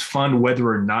 it's fun whether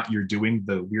or not you're doing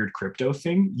the weird crypto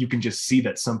thing. You can just see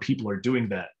that some people are doing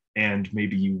that, and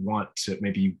maybe you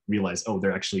realize, oh,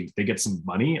 they get some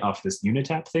money off this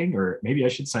Unitap thing, or maybe I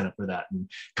should sign up for that, and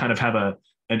kind of have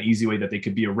an easy way that they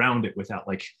could be around it without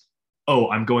like, oh,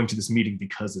 I'm going to this meeting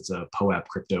because it's a POAP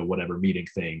crypto whatever meeting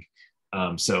thing.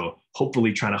 So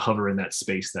hopefully trying to hover in that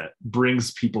space that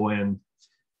brings people in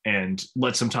and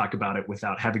lets them talk about it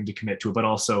without having to commit to it, but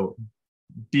also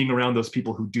being around those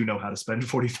people who do know how to spend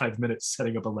 45 minutes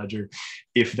setting up a ledger,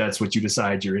 if that's what you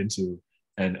decide you're into,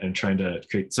 and trying to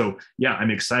create. So yeah, I'm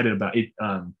excited about it.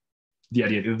 The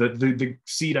idea, the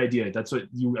seed idea, that's what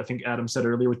I think Adam said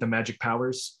earlier with the magic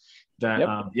powers, that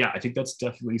I think that's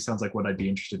definitely sounds like what I'd be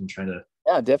interested in trying to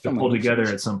pull together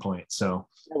at some point. So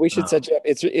we should set you up.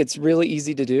 It's really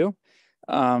easy to do.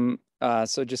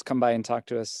 So just come by and talk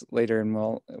to us later, and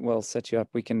we'll set you up.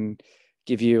 We can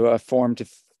give you a form to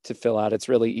fill out. It's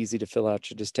really easy to fill out.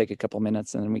 Should just take a couple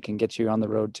minutes, and then we can get you on the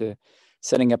road to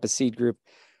setting up a seed group.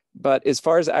 But as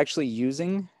far as actually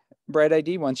using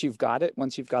BrightID, once you've got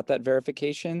that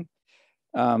verification,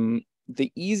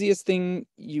 the easiest thing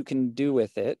you can do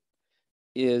with it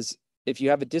is if you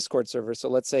have a Discord server. So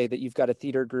let's say that you've got a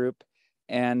theater group,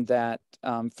 and that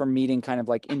for meeting kind of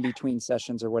like in between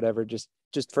sessions or whatever, just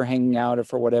for hanging out or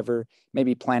for whatever,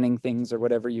 maybe planning things or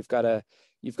whatever, you've got a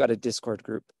Discord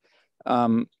group.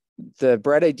 The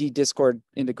BrightID Discord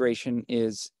integration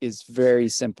is very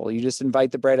simple. You just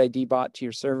invite the BrightID bot to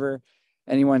your server.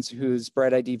 Anyone who's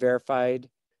BrightID verified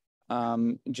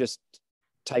just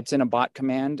types in a bot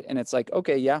command, and it's like,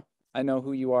 okay, yeah, I know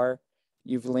who you are.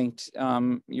 You've linked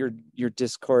your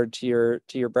Discord to your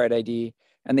BrightID.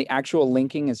 And the actual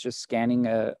linking is just scanning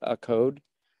a code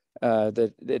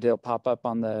that it'll pop up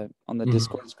on the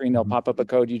Discord screen. They'll pop up a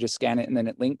code. You just scan it, and then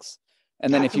it links.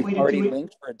 And then if you've already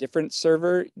linked for a different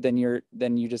server, then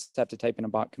you just have to type in a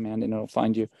bot command, and it'll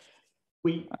find you.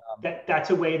 That's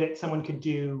a way that someone could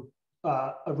do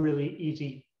a really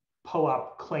easy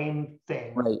POAP claim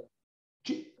thing. Right.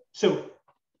 So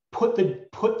put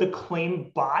the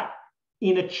claim bot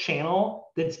in a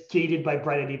channel that's gated by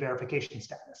BrightID verification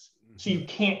status. So you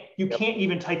can't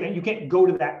even type in, you can't go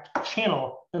to that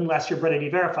channel unless you're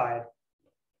BrightID verified.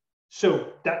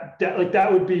 So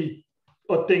that would be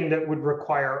a thing that would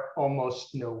require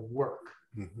almost no work.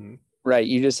 Mm-hmm. Right.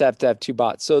 You just have to have two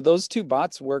bots. So those two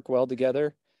bots work well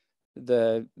together,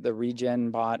 the regen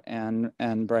bot and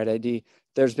BrightID.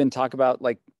 There's been talk about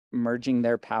like merging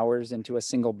their powers into a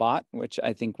single bot, which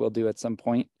I think we'll do at some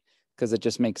point because it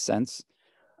just makes sense.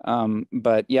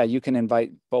 But yeah, you can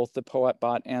invite both the POAP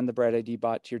bot and the BrightID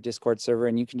bot to your Discord server,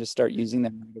 and you can just start using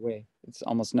them right away. It's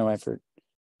almost no effort.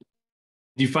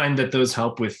 Do you find that those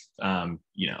help with,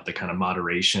 the kind of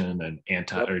moderation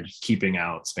and or keeping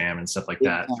out spam and stuff like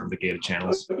that from the gated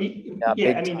channels?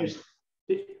 Yeah, I mean,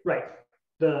 right.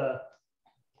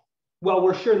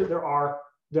 We're sure that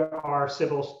there are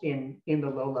civils in the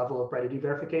low level of BrightID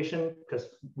verification, because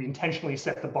we intentionally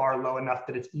set the bar low enough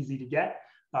that it's easy to get.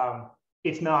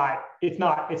 It's not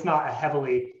a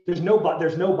heavily, there's no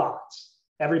bots.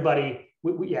 Everybody,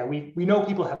 we know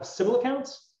people have civil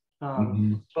accounts,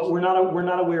 but we're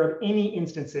not aware of any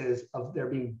instances of there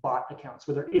being bot accounts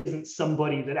where there isn't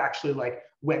somebody that actually like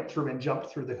went through and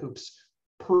jumped through the hoops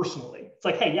personally. It's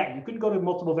like, hey, yeah, you can go to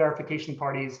multiple verification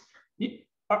parties.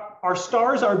 Our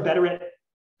stars are better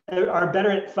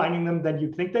at finding them than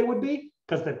you'd think they would be,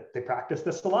 because they practice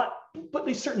this a lot, but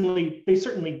they certainly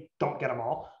don't get them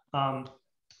all.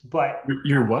 But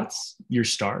your what's your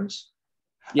stars?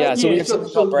 Yeah, so we have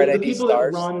something called BrightID the people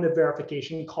stars. that run the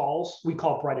verification calls, we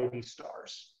call BrightID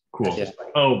stars. Cool.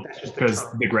 Because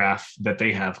the graph that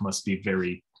they have must be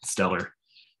very stellar.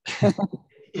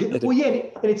 Well, yeah,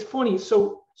 and it's funny.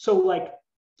 So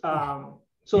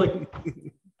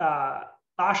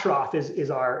Ashraf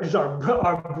is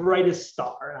our brightest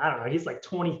star. I don't know. He's like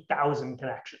 20,000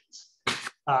 connections.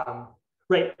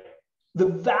 Right. The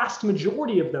vast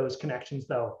majority of those connections,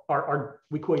 though, are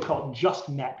we call it just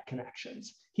met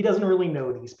connections. He doesn't really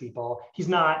know these people. He's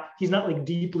not like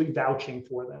deeply vouching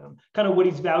for them. Kind of what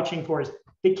he's vouching for is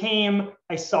they came,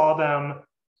 I saw them,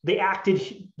 they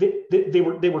acted, they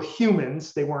were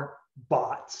humans, they weren't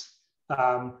bots.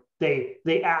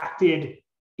 they acted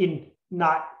in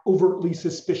not overtly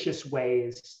suspicious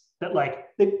ways, that like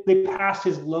they passed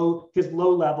his low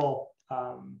level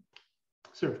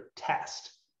sort of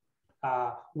test,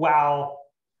 while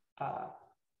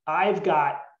I've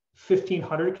got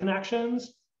 1,500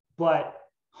 connections, but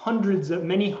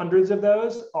many hundreds of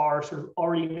those are sort of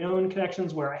already known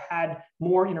connections where I had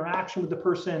more interaction with the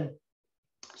person.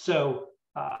 So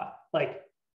like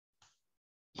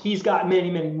he's got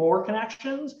many more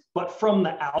connections, but from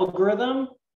the algorithm,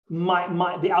 the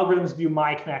algorithms view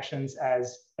my connections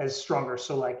as stronger.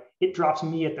 So like it drops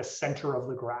me at the center of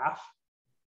the graph.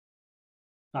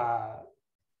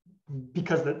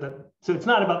 Because so it's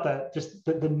not about just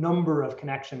the number of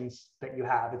connections that you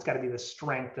have. It's got to be the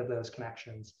strength of those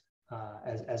connections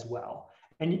as well.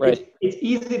 And right. It's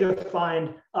easy to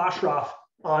find Ashraf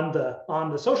on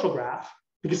the social graph,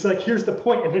 because like here's the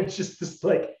point, and it's just this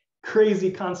like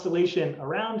crazy constellation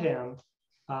around him.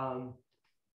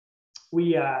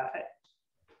 We've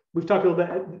talked a little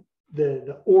bit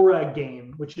the Aura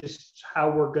game, which is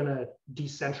how we're gonna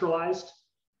decentralize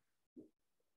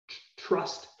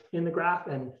trust in the graph,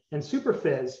 and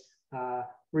Superfizz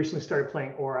recently started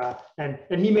playing Aura, and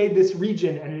he made this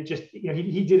region, and it just, you know,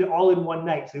 he did it all in one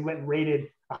night. So he went and raided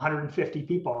 150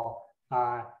 people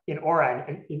in Aura,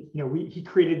 and you know, he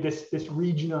created this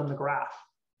region on the graph,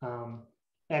 and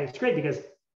it's great because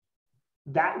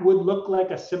that would look like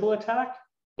a Sybil attack,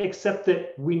 except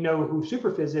that we know who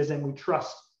Superfizz is and we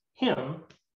trust him.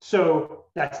 So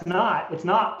it's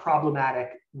not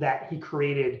problematic that he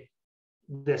created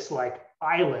this like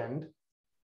island,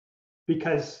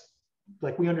 because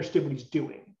like we understood what he's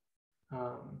doing.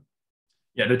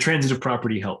 Yeah, the transitive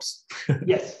property helps.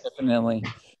 Yes, definitely.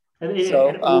 And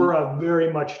Aura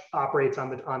very much operates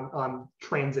on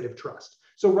transitive trust.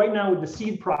 So right now with the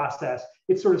seed process,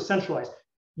 it's sort of centralized.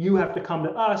 You have to come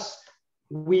to us.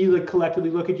 We like collectively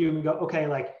look at you and we go, okay,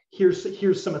 like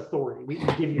here's some authority. We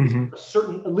give you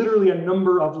literally a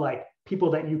number of like people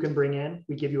that you can bring in.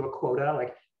 We give you a quota.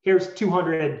 Like here's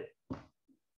 200.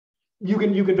 You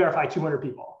can verify 200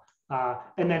 people.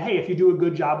 And then, hey, if you do a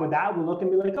good job with that, we'll look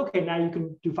and be like, okay, now you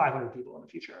can do 500 people in the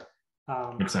future.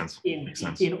 Makes sense. Makes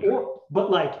sense. But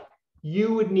like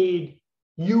you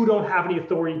don't have any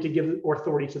authority to give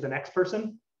authority to the next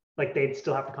person. Like they'd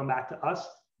still have to come back to us.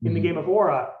 In the game of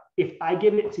Aura, if I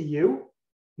give it to you,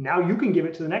 now you can give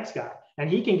it to the next guy, and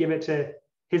he can give it to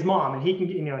his mom, and he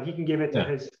can give it to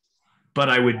his. But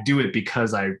I would do it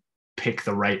because I pick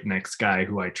the right next guy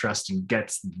who I trust and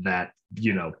gets that,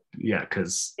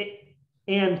 because.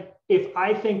 And if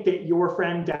I think that your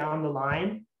friend down the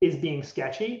line is being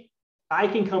sketchy, I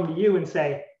can come to you and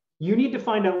say, you need to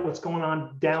find out what's going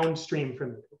on downstream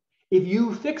from you. If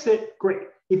you fix it, great.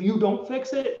 If you don't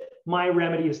fix it, my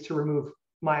remedy is to remove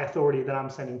my authority that I'm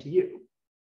sending to you.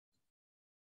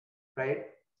 Right?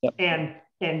 Yep.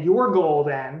 And your goal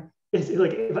then is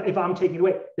like, if I'm taking it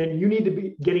away, then you need to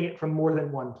be getting it from more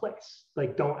than one place.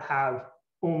 Like don't have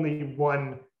only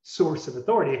one source of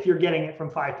authority. If you're getting it from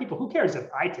 5 people, who cares if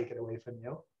I take it away from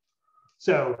you?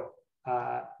 So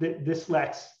this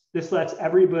lets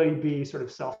everybody be sort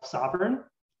of self-sovereign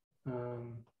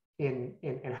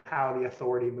in how the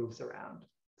authority moves around.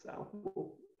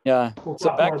 So yeah.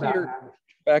 So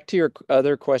back to your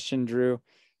other question, Drew,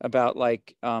 about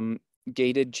like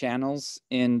gated channels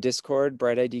in Discord,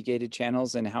 BrightID gated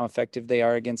channels, and how effective they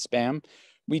are against spam.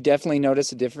 We definitely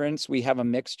notice a difference. We have a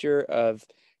mixture of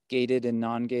gated and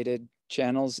non-gated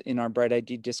channels in our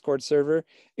BrightID Discord server.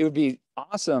 It would be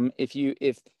awesome if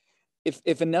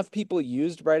enough people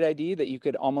used BrightID that you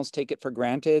could almost take it for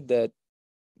granted that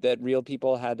real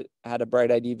people had a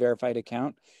BrightID verified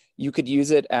account. You could use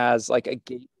it as like a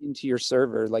gate into your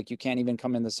server. Like you can't even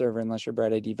come in the server unless you're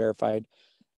BrightID verified.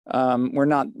 We're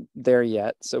not there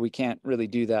yet, so we can't really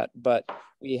do that. But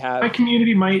we have. My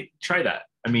community might try that.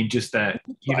 I mean, just that,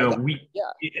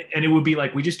 and it would be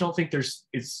like, we just don't think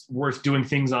it's worth doing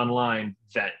things online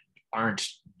that aren't,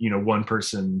 one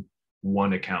person,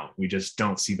 one account. We just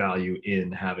don't see value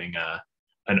in having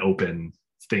an open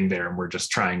thing there, and we're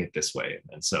just trying it this way.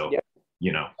 And so,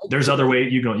 there's other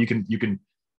ways. You can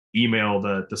email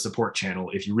the support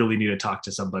channel if you really need to talk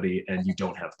to somebody and you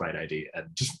don't have BrightID, and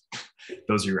just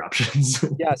those are your options.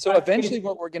 Yeah. So eventually,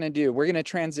 what we're going to do, we're going to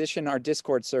transition our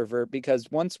Discord server, because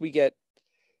once we get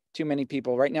too many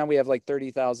people, right now we have like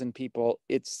 30,000 people.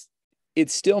 It's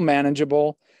still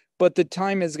manageable, but the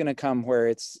time is going to come where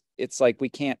it's like we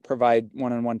can't provide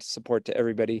one-on-one support to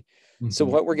everybody. So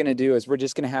what we're going to do is we're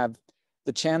just going to have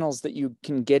the channels that you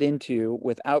can get into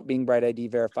without being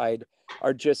BrightID verified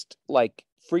are just like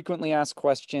frequently asked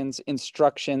questions,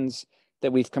 instructions,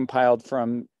 that we've compiled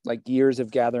from like years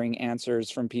of gathering answers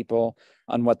from people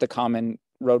on what the common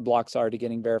roadblocks are to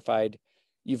getting verified.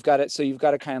 You've got it. So you've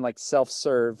got to kind of like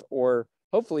self-serve, or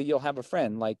hopefully you'll have a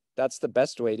friend. Like that's the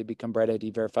best way to become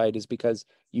BrightID verified, is because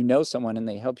you know someone and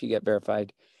they help you get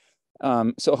verified.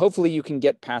 So hopefully you can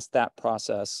get past that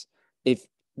process. If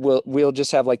we'll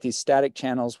just have like these static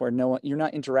channels where no one, you're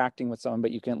not interacting with someone,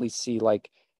 but you can at least see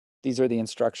like, these are the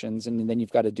instructions, and then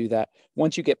you've got to do that.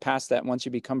 Once you get past that, once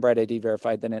you become BrightID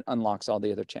verified, then it unlocks all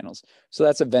the other channels. So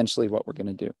that's eventually what we're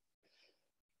going to do.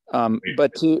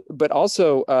 But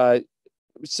also,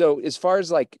 so as far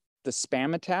as like the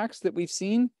spam attacks that we've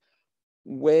seen,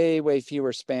 way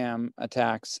fewer spam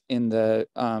attacks in the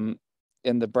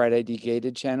BrightID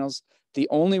gated channels. The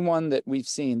only one that we've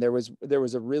seen, there was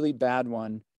a really bad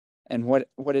one. And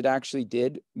what it actually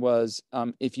did was,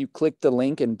 if you clicked the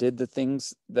link and did the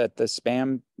things that the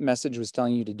spam message was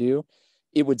telling you to do,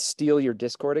 it would steal your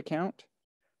Discord account.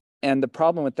 And the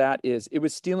problem with that is it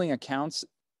was stealing accounts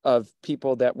of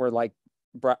people that were like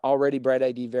already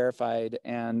BrightID verified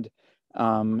and,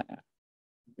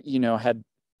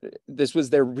 this was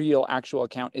their real actual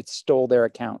account. It stole their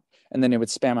account, and then it would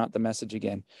spam out the message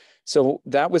again. So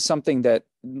that was something that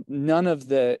none of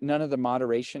the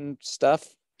moderation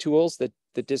stuff tools that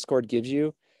Discord gives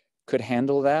you could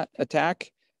handle that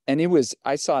attack. And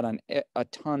I saw it on a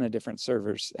ton of different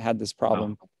servers had this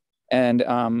problem. Wow.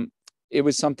 And it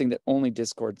was something that only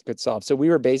Discord could solve. So we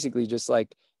were basically just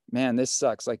like, man, this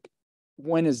sucks. Like,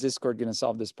 when is Discord going to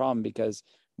solve this problem? Because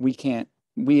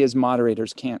we as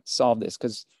moderators can't solve this,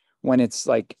 because when it's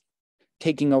like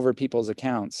taking over people's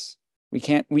accounts, we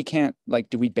can't like,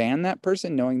 do we ban that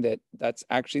person knowing that that's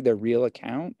actually their real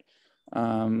account?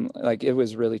 Like, it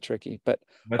was really tricky. But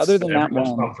other than that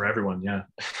one, for everyone, yeah.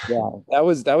 Yeah, that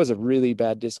was a really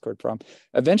bad Discord problem.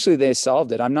 Eventually they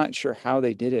solved it. I'm not sure how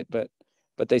they did it, but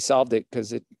they solved it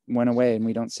because it went away and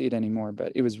we don't see it anymore.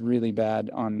 But it was really bad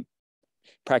on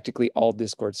practically all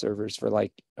Discord servers for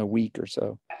like a week or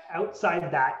so. Outside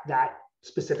that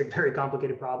specific, very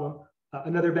complicated problem,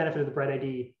 another benefit of the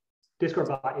BrightID Discord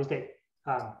bot is that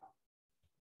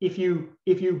if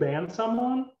you ban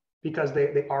someone because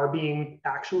they are being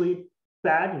actually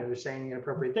bad, they're saying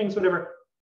inappropriate things, whatever,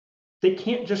 they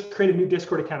can't just create a new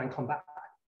Discord account and come back,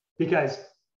 because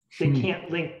they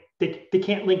can't link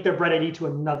their BrightID to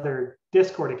another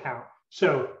Discord account.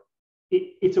 So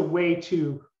it's a way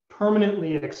to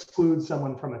permanently exclude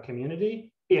someone from a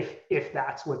community if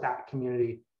that's what that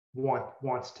community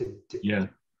wants to do. Yeah.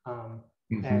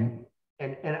 And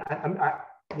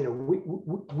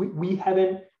we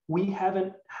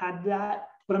haven't had that,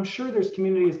 but I'm sure there's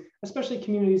communities, especially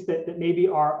communities that maybe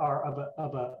are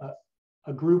of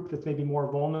a group that's maybe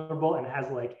more vulnerable and has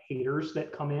like haters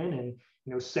that come in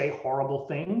and say horrible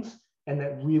things and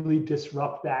that really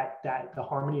disrupt the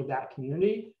harmony of that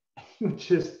community. You would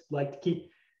just like to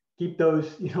keep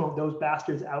those those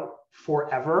bastards out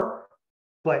forever.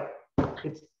 But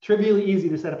it's trivially easy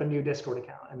to set up a new Discord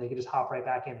account and they can just hop right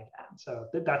back in again. So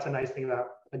that's a nice thing about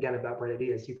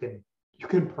BrightID, is you can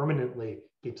permanently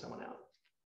keep someone out.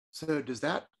 So does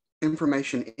that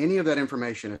information, any of that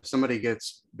information, if somebody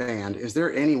gets banned, is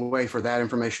there any way for that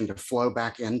information to flow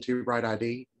back into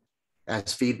BrightID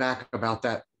as feedback about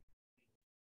that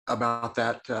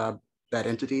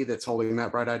entity that's holding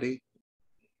that BrightID?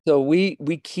 So we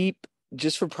keep,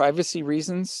 just for privacy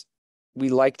reasons, we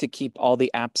like to keep all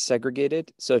the apps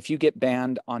segregated. So if you get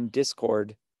banned on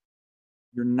Discord,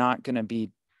 you're not going to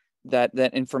be, that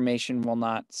information will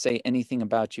not say anything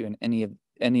about you in any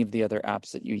of the other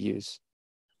apps that you use.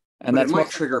 And but that might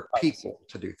trigger people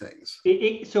to do things.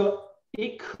 So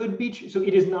it could be true. So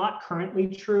it is not currently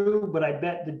true, but I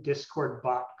bet the Discord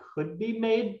bot could be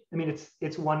made. I mean,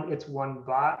 it's one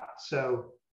bot.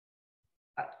 So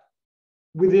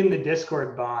within the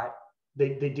Discord bot,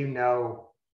 they do know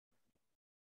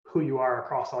who you are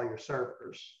across all your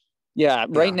servers. Yeah,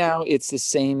 right now it's the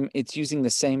same. It's using the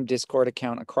same Discord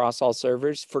account across all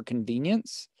servers for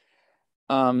convenience.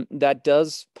 That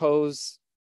does pose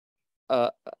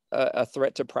a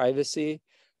threat to privacy,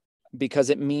 because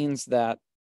it means that,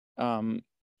 but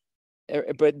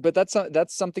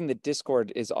that's something that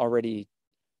Discord is already.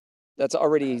 That's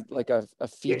already like a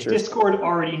feature. Yeah, Discord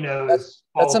already knows.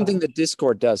 That's something that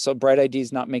Discord does. So BrightID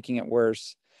is not making it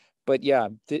worse. But yeah,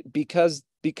 because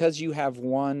you have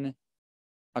one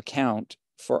account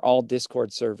for all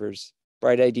Discord servers,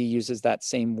 BrightID uses that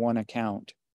same one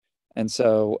account. And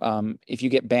so if you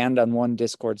get banned on one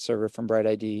Discord server from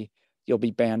BrightID, you'll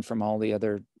be banned from all the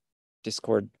other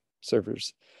Discord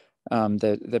servers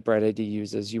that BrightID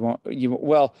uses.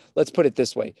 Well, let's put it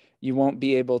this way. You won't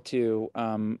be able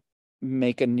to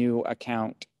make a new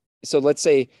account so let's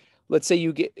say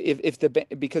you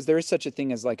get, because there is such a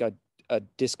thing as like a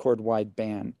Discord wide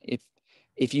ban.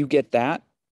 If you get that,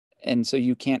 and so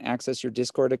you can't access your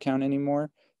Discord account anymore,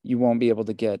 you won't be able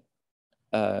to get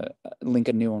link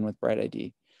a new one with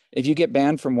BrightID. If you get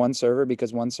banned from one server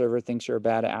because one server thinks you're a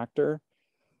bad actor,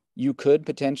 it could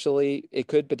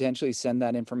potentially send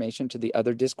that information to the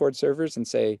other Discord servers and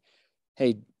say,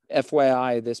 hey,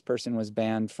 FYI, this person was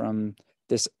banned from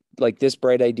this, like this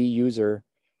BrightID user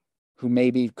who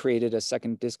maybe created a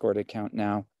second Discord account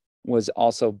now was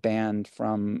also banned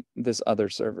from this other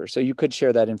server. So you could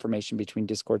share that information between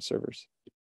Discord servers.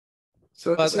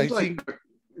 So it But I seems like, think,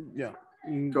 yeah.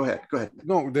 go ahead.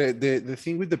 No, the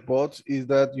thing with the bots is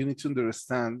that you need to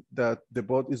understand that the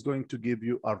bot is going to give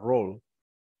you a role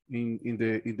in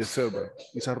the server.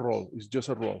 It's a role. It's just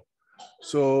a role.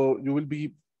 So you will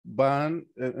be banned.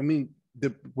 I mean,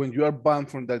 when you are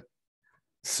banned from that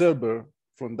server,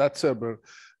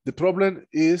 the problem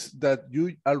is that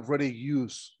you already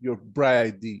use your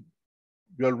BrightID.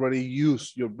 You already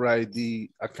use your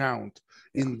BrightID account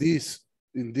in this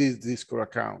Discord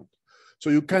account. So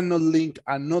you cannot link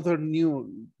another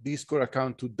new Discord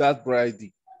account to that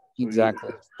BrightID. So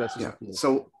Exactly.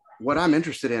 So what I'm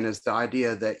interested in is the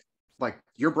idea that like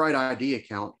your BrightID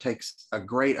account takes a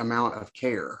great amount of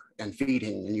care and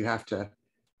feeding, and you have to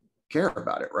care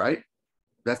about it, right?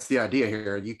 That's the idea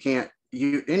here.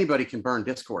 Anybody can burn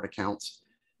Discord accounts,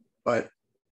 but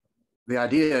the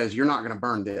idea is you're not going to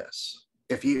burn this.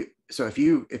 If you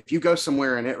go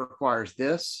somewhere and it requires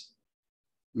this,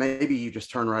 maybe you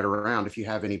just turn right around if you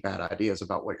have any bad ideas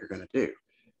about what you're going to do.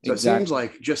 So It seems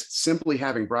like just simply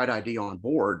having BrightID on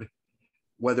board,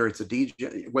 whether it's a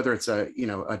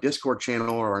Discord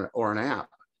channel or an app.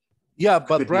 Yeah,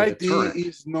 but BrightID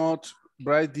is not.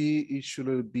 BrightID, it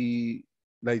shouldn't be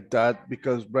like that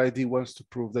because BrightID wants to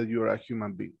prove that you are a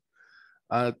human being,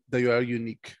 that you are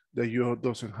unique, that you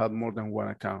doesn't have more than one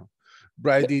account.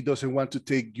 BrightID doesn't want to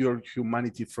take your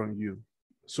humanity from you.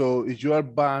 So if you are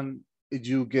banned, if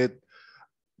you get,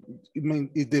 I mean,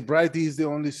 if the BrightID is the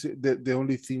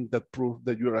only thing that proves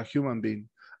that you're a human being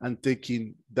and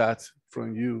taking that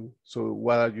from you, so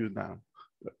what are you now?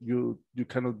 You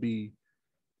cannot be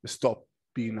stopped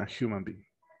being a human being.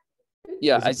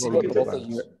 Yeah, I see what both of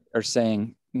you are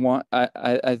saying.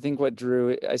 I think what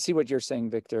Drew, I see what you're saying,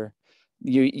 Victor.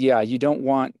 You don't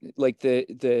want like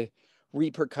the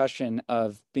repercussion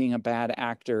of being a bad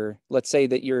actor. Let's say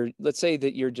that you're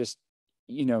just,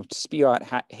 spew out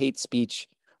hate speech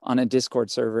on a Discord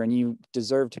server and you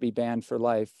deserve to be banned for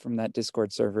life from that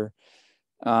Discord server.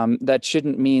 That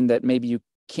shouldn't mean that maybe you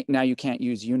can't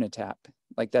use Unitap.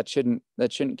 Like that shouldn't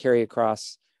carry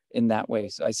across in that way.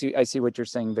 So I see what you're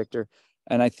saying, Victor.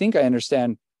 And I think I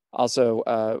understand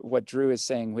also what Drew is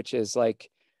saying, which is like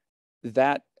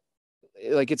that,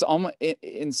 like it's almost,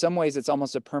 in some ways it's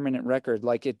almost a permanent record.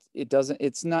 Like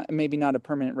it's not, maybe not a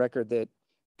permanent record that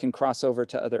can cross over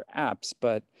to other apps,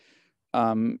 but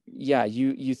yeah,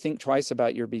 you think twice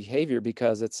about your behavior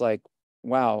because it's like,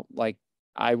 wow, like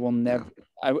I will never,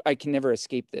 I can never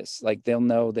escape this. Like they'll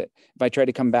know that if I try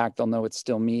to come back, they'll know it's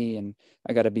still me and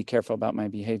I got to be careful about my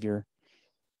behavior.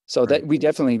 So that we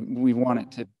want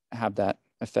it to have that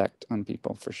effect on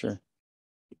people for sure.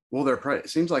 Well, it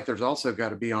seems like there's also got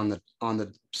to be on the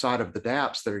side of the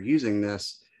dApps that are using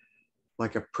this,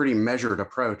 like a pretty measured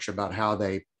approach about how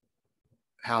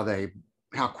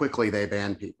quickly they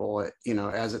ban people,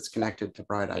 as it's connected to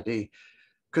BrightID,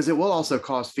 because it will also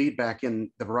cause feedback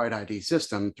in the BrightID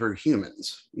system through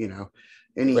humans.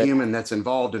 Any human that's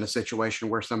involved in a situation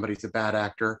where somebody's a bad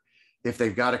actor, if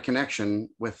they've got a connection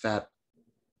with that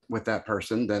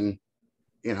person, then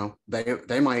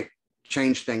they might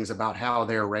change things about how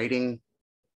they're rating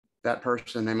that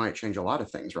person. They might change a lot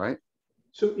of things, right?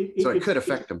 So it could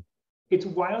affect them. It's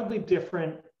wildly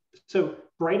different. So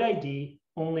BrightID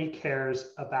only cares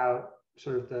about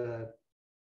sort of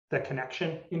the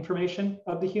connection information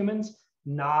of the humans,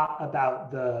 not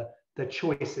about the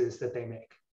choices that they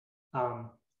make.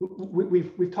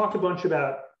 We've talked a bunch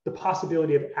about the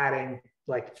possibility of adding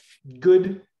like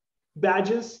good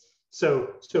badges.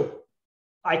 So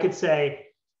I could say,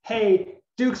 hey,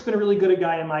 Duke's been a really good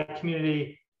guy in my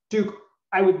community. Duke,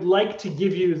 I would like to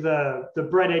give you the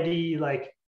BrightID,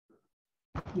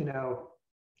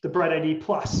 the BrightID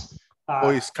Plus.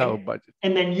 Boy Scout budget.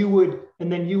 And then you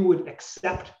would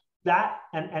accept that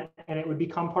and it would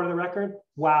become part of the record.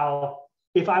 While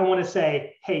if I want to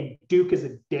say, hey, Duke is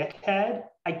a dickhead,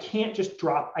 I can't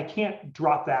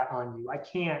drop that on you.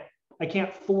 I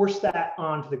can't force that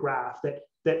onto the graph.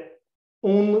 That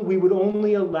we would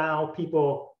only allow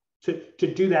people to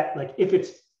do that. Like if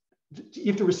you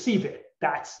have to receive it.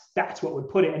 that's what would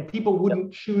put it, and people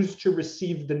wouldn't choose to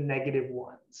receive the negative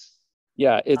ones.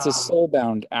 Yeah, it's a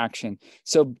soul-bound action.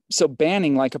 So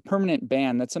banning, like a permanent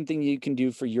ban, that's something you can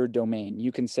do for your domain.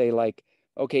 You can say like,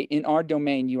 okay, in our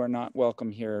domain, you are not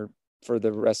welcome here for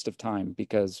the rest of time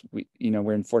because we're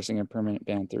enforcing a permanent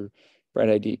ban through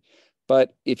BrightID.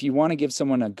 But if you want to give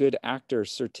someone a good actor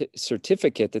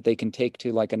certificate that they can take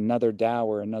to like another DAO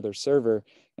or another server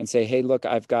and say, hey, look,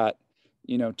 I've got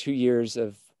 2 years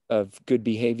of good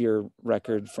behavior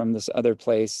record from this other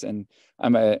place, and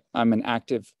I've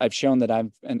shown that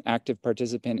I'm an active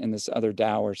participant in this other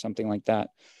DAO or something like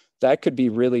that. That could be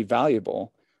really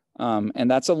valuable,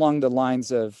 and that's along the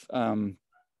lines of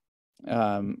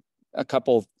a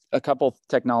couple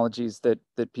technologies that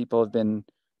people have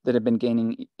been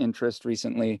gaining interest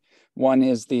recently. One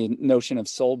is the notion of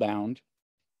soulbound.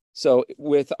 So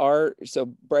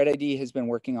BrightID has been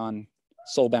working on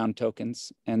soulbound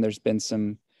tokens, and there's been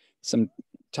some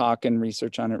talk and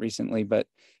research on it recently. But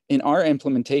in our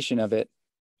implementation of it,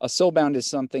 a soulbound is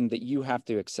something that you have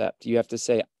to accept. You have to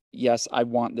say, yes, I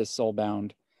want this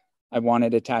soulbound. I want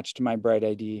it attached to my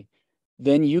BrightID.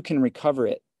 Then you can recover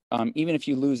it. Even if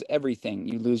you lose everything,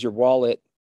 you lose your wallet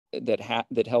that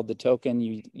held the token,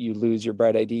 you lose your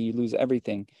BrightID, you lose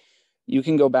everything. You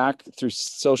can go back through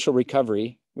social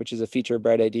recovery, which is a feature of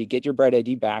BrightID, get your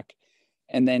BrightID back,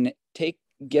 and then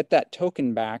get that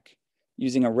token back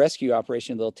using a rescue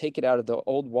operation. They'll take it out of the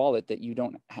old wallet that you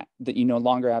no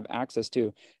longer have access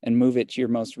to and move it to your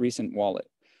most recent wallet.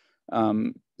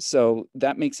 So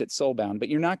that makes it soulbound, but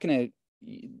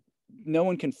no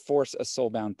one can force a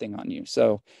soulbound thing on you.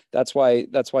 So that's why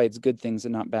it's good things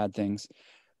and not bad things.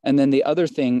 And then the other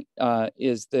thing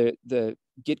is the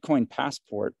Gitcoin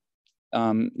passport.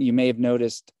 You may have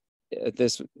noticed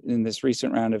in this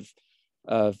recent round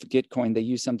of Gitcoin, they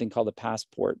use something called a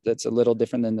passport that's a little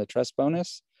different than the trust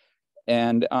bonus.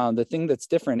 And the thing that's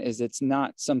different is it's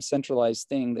not some centralized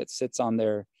thing that sits on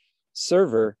their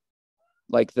server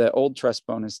like the old trust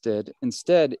bonus did.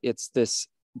 Instead, it's this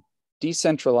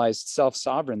decentralized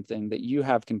self-sovereign thing that you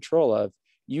have control of.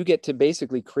 You get to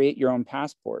basically create your own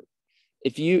passport.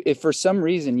 If for some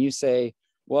reason you say,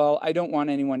 well, I don't want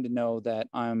anyone to know that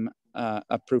I'm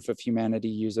a proof of humanity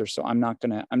user, so I'm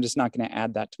just not gonna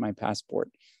add that to my passport.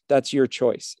 That's your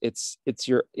choice.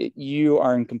 You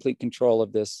are in complete control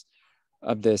of this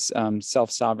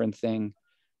self-sovereign thing,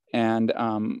 and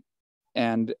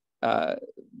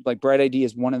like BrightID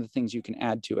is one of the things you can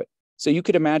add to it. So you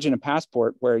could imagine a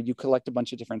passport where you collect a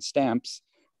bunch of different stamps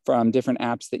from different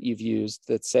apps that you've used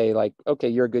that say like, okay,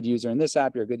 you're a good user in this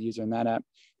app, you're a good user in that app.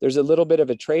 There's a little bit of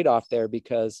a trade-off there,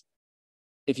 because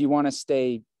if you want to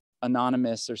stay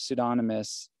anonymous or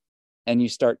pseudonymous and you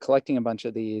start collecting a bunch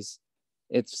of these,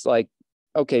 it's like,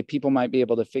 okay, people might be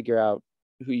able to figure out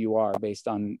who you are based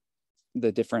on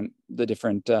the different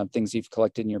things you've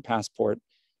collected in your passport.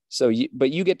 So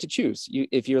but you get to choose.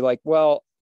 If you're like, well,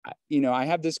 I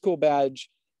have this cool badge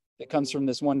that comes from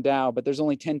this one DAO, but there's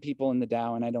only 10 people in the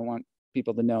DAO and I don't want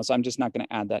people to know, so I'm just not going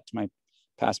to add that to my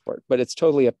passport. But it's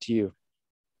totally up to you.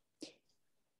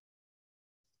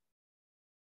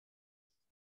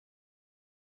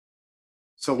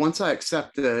 So once I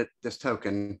accept this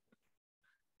token,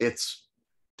 it's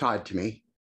tied to me,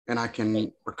 and I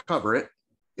can recover it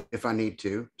if I need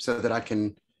to, so that I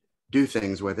can do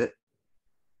things with it.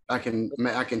 I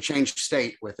can change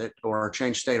state with it or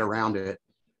change state around it.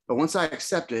 But once I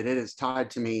accept it, it is tied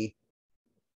to me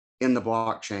in the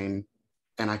blockchain,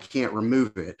 and I can't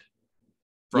remove it.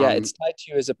 Yeah, it's tied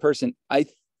to you as a person.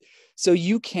 So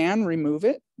you can remove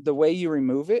it. The way you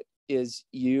remove it is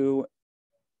you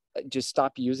just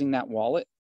stop using that wallet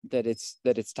that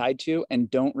it's tied to,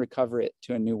 and don't recover it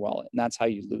to a new wallet. And that's how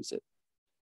you lose it.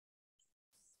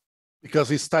 Because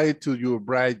it's tied to your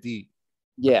BrightID.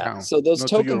 Yeah. account, So those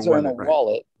tokens are in a right?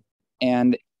 wallet,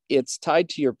 and it's tied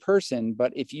to your person.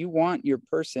 But if you want your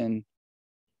person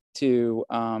to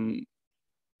kind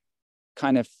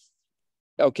of,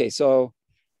 okay, so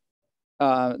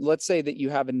let's say that you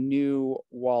have a new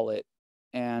wallet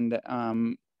and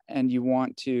you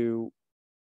want to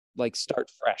like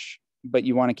start fresh, but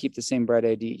you want to keep the same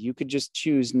BrightID. You could just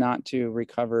choose not to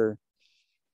recover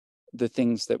the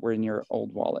things that were in your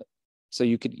old wallet. So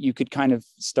you could kind of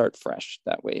start fresh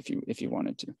that way if you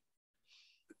wanted to.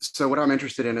 So what I'm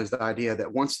interested in is the idea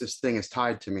that once this thing is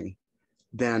tied to me,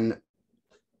 then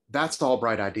that's all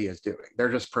BrightID is doing.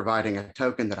 They're just providing a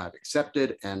token that I've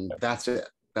accepted, and that's it.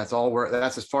 That's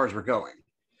as far as we're going.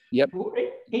 Yep.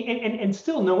 And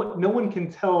still no one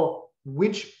can tell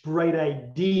which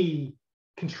BrightID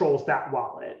controls that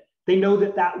wallet. They know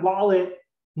that wallet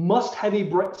must have a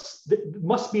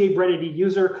must be a BrightID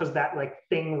user because that like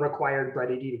thing required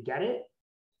BrightID to get it,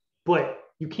 but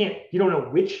you don't know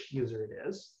which user it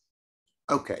is.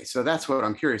 Okay, so that's what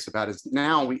I'm curious about is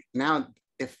now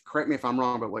if correct me if I'm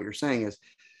wrong, but what you're saying is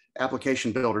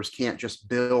application builders can't just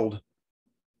build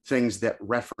things that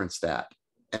reference that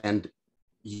and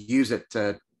use it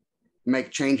to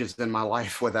make changes in my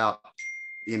life without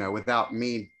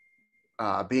me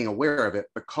being aware of it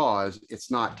because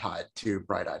it's not tied to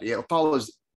BrightID. It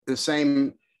follows the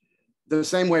same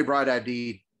way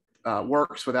BrightID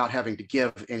works without having to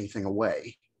give anything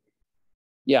away.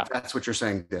 Yeah. That's what you're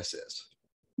saying this is.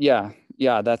 Yeah.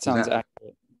 That sounds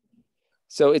accurate.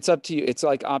 So it's up to you. It's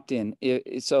like opt-in.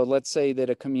 So let's say that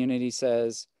a community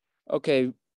says,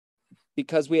 okay,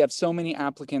 because we have so many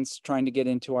applicants trying to get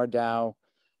into our DAO,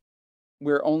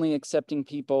 we're only accepting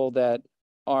people that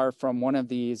are from one of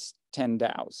these 10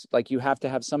 DAOs. Like you have to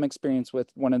have some experience with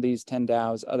one of these 10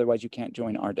 DAOs, otherwise you can't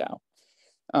join our DAO.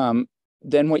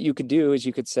 Then what you could do is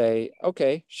you could say,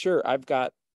 okay, sure, I've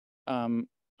got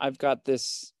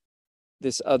this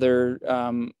other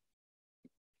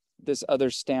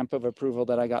stamp of approval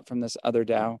that I got from this other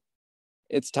DAO.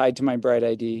 It's tied to my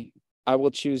BrightID. I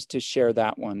will choose to share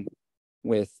that one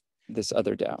with this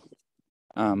other DAO.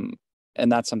 And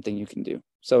that's something you can do.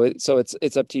 So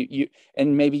it's up to you.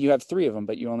 And maybe you have 3 of them,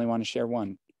 but you only want to share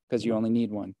one because you only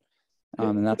need one.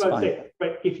 And that's fine.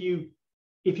 Right.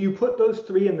 If you put those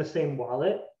 3 in the same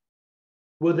wallet,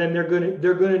 well, then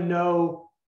they're gonna know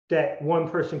that one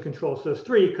person controls those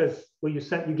 3 because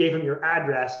you gave them your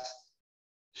address,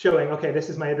 showing, okay, this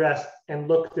is my address, and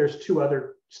look, there's 2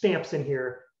 other stamps in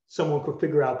here. Someone could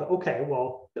figure out that, okay,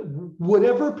 well,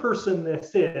 whatever person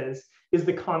this is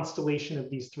the constellation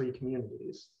of these 3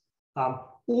 communities.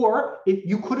 Or if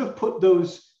you could have put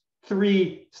those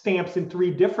 3 stamps in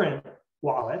 3 different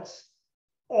wallets,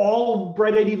 all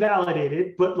BrightID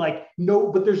validated, but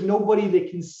there's nobody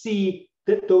that can see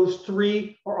that those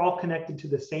 3 are all connected to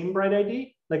the same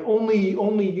BrightID. Like only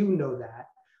you know that.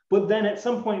 But then at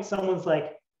some point, someone's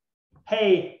like,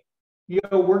 hey,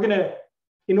 we're gonna,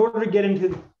 in order to get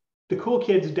into the Cool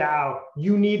Kids DAO,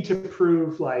 you need to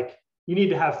prove you need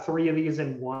to have 3 of these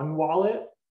in one wallet.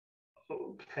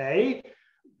 Okay.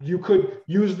 You could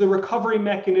use the recovery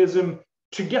mechanism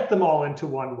to get them all into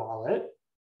one wallet,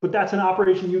 but that's an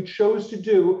operation you chose to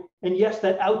do. And yes,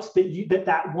 that outs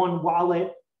that one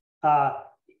wallet, that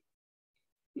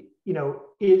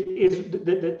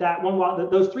one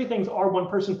wallet, those 3 things are one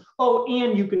person. Oh,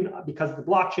 and you can, because of the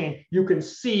blockchain, you can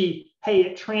see, hey,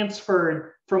 it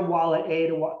transferred from wallet A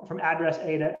from address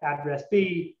A to address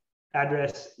B,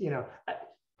 and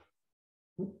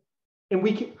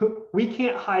we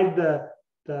can't hide the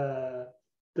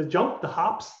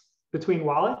hops between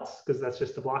wallets because that's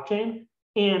just the blockchain.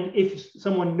 And if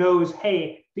someone knows,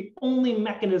 hey, the only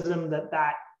mechanism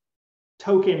that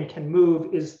token can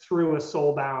move is through a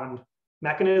soul-bound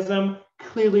mechanism,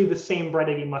 clearly the same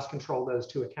BrightID must control those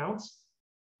 2 accounts.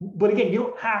 But again, you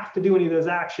don't have to do any of those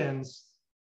actions,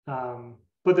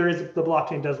 but the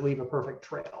blockchain does leave a perfect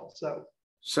trail.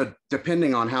 So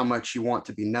depending on how much you want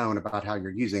to be known about how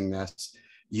you're using this,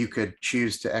 you could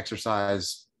choose to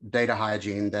exercise data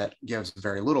hygiene that gives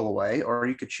very little away, or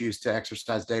you could choose to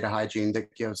exercise data hygiene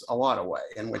that gives a lot away,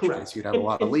 in which case you'd have a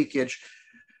lot of leakage.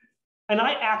 And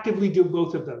I actively do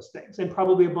both of those things, and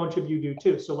probably a bunch of you do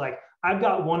too. So I've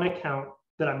got one account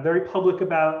that I'm very public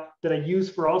about that I use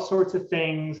for all sorts of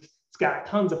things. It's got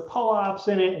tons of co-ops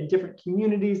in it and different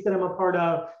communities that I'm a part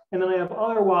of. And then I have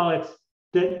other wallets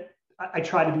that I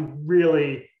try to be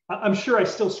really, I'm sure I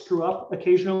still screw up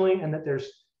occasionally, and that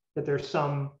there's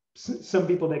some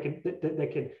people that can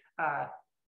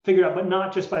figure it out, but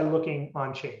not just by looking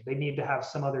on chain. They need to have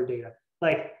some other data.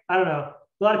 I don't know,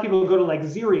 a lot of people go to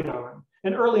Zerion.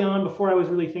 And early on, before I was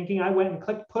really thinking, I went and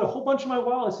put a whole bunch of my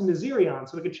wallets into Zerion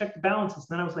so I could check the balances.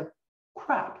 And then I was like,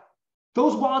 crap,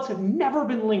 those wallets have never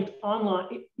been linked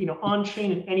online, on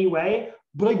chain in any way,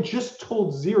 but I just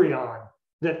told Zerion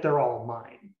that they're all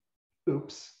mine.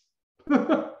 Oops.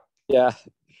 Yeah.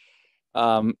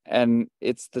 And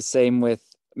it's the same with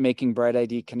making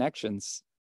BrightID connections.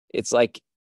 It's like,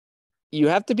 you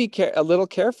have to be a little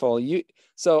careful.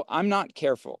 So I'm not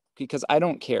careful because I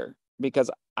don't care,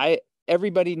 because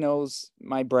everybody knows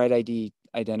my BrightID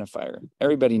identifier.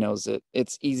 Everybody knows it.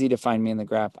 It's easy to find me in the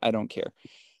graph. I don't care.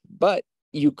 But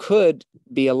you could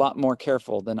be a lot more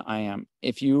careful than I am.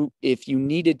 If you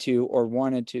needed to or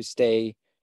wanted to stay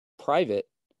private,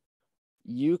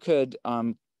 you could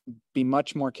be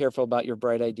much more careful about your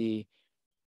BrightID,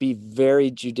 be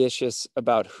very judicious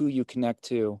about who you connect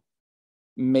to,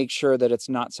 make sure that it's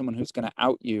not someone who's going to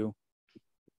out you,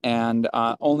 and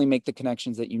only make the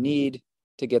connections that you need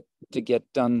to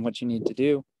get done what you need to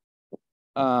do.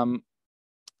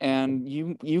 And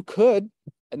you could,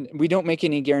 and we don't make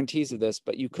any guarantees of this,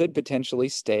 but you could potentially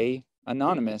stay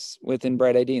anonymous within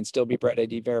BrightID and still be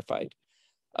BrightID verified.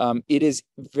 It is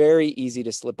very easy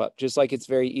to slip up, just like it's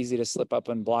very easy to slip up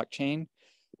on blockchain.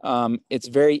 It's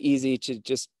very easy to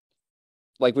just,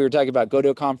 like we were talking about, go to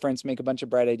a conference, make a bunch of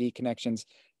BrightID connections.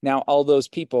 Now all those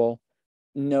people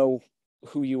know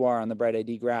who you are on the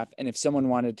BrightID graph. And if someone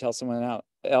wanted to tell someone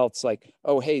else, like,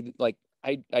 oh, hey, like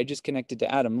I just connected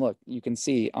to Adam, look, you can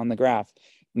see on the graph.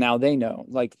 Now they know,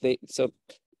 like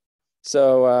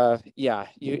yeah,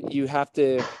 you have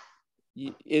to,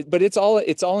 but it's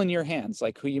all in your hands.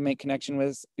 Like who you make connection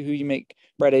with, who you make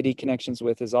BrightID connections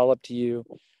with is all up to you.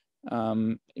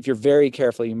 If you're very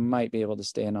careful, you might be able to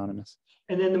stay anonymous.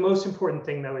 And then the most important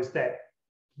thing though, is that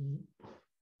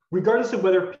regardless of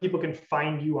whether people can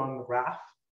find you on the graph,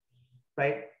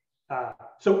 right?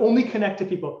 So only connect to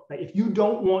people. Like if you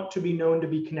don't want to be known to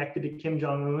be connected to Kim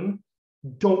Jong-un,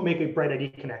 don't make a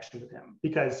BrightID connection with him,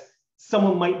 because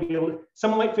someone might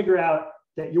figure out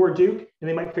that you're Duke, and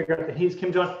they might figure out that he's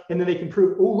Kim Jong, and then they can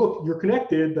prove, oh, look, you're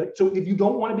connected. But so if you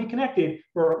don't want to be connected,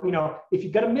 or if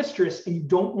you've got a mistress and you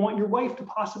don't want your wife to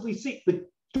possibly see, like,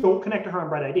 don't connect to her on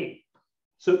BrightID.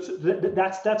 So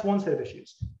that's one set of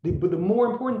issues. But the more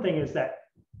important thing is that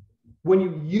when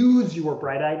you use your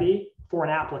BrightID for an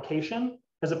application,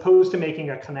 as opposed to making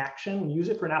a connection, when you use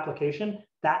it for an application,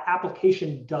 that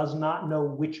application does not know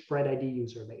which BrightID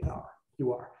user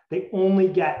you are. They only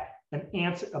get an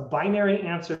answer, a binary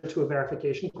answer to a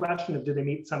verification question of, do they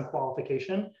meet some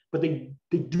qualification, but they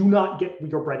do not get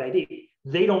your BrightID.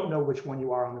 They don't know which one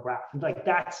you are on the graph. And like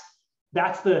that's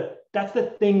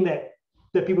the thing that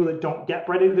people that don't get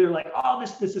BrightID, they're like, oh,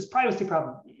 this is privacy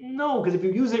problem. No, because if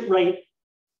you use it right,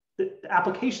 the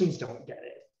applications don't get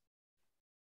it.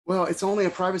 Well, it's only a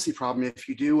privacy problem if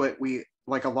you do what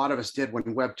like a lot of us did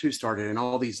when Web 2 started, and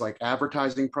all these like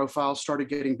advertising profiles started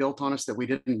getting built on us that we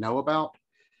didn't know about.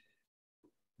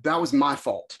 That was my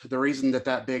fault. The reason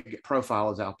that big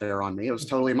profile is out there on me, it was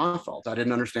totally my fault. I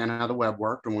didn't understand how the web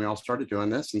worked when we all started doing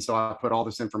this. And so I put all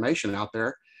this information out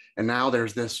there, and now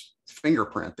there's this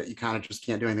fingerprint that you kind of just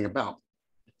can't do anything about.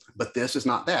 But this is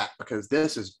not that, because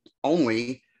this is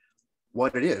only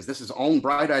what it is. This is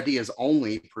BrightID is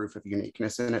only proof of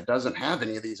uniqueness, and it doesn't have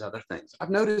any of these other things. I've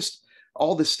noticed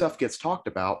all this stuff gets talked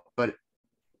about, but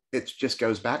it just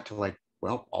goes back to like,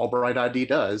 well, all BrightID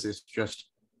does is just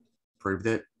prove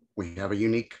that we have a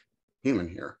unique human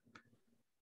here.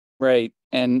 Right.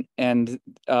 And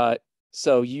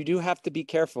so you do have to be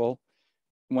careful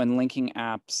when linking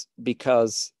apps,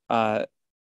 because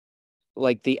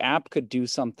like the app could do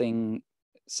something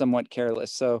somewhat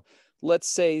careless. So let's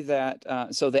say that,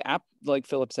 so the app, like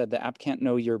Philip said, the app can't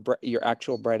know your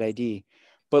actual BrightID,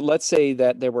 but let's say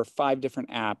that there were 5 different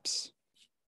apps,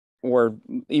 or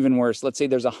even worse, let's say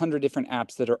there's 100 different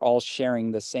apps that are all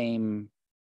sharing the same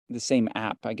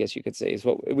app, I guess you could say, is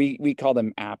what we call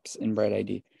them apps in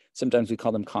BrightID. Sometimes we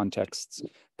call them contexts,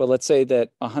 but let's say that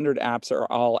 100 apps are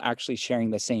all actually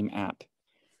sharing the same app,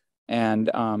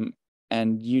 and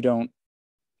you don't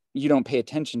pay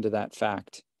attention to that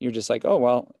fact. You're just like, oh,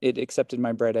 well, it accepted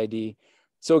my BrightID.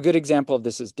 So a good example of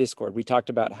this is Discord. We talked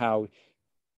about how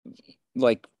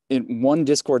like one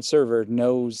Discord server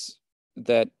knows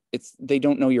that they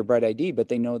don't know your BrightID, but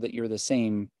they know that you're the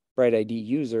same BrightID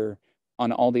user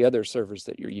on all the other servers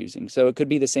that you're using. So it could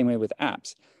be the same way with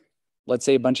apps. Let's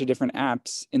say a bunch of different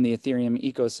apps in the Ethereum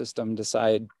ecosystem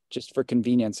decide, just for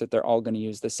convenience, that they're all going to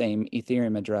use the same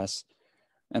Ethereum address.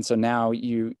 And so now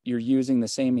you're using the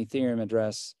same Ethereum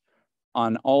address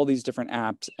on all these different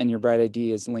apps, and your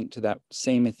BrightID is linked to that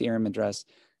same Ethereum address.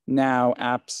 Now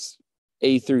apps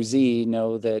A through Z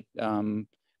know that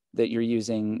that you're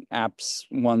using apps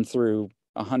 1 through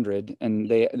 100, and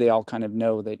they all kind of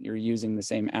know that you're using the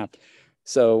same app.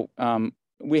 So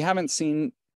we haven't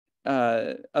seen,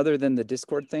 other than the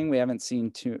Discord thing, we haven't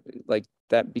seen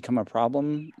that become a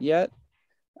problem yet.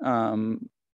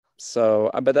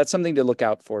 So, but that's something to look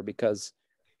out for, because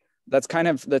that's kind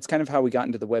of how we got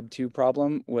into the Web 2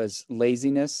 problem, was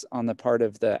laziness on the part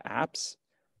of the apps,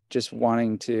 just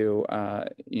wanting to,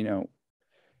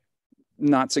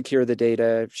 not secure the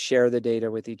data, share the data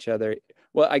with each other.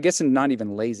 Well, I guess not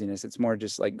even laziness, it's more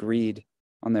just like greed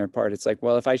on their part. It's like,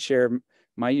 well, if I share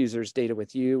my users' data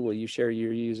with you, will you share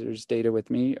your users' data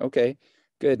with me? Okay,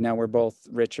 good. Now we're both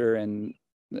richer, and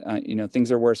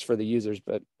things are worse for the users,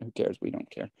 but who cares? We don't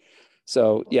care.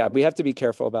 So yeah, we have to be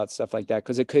careful about stuff like that,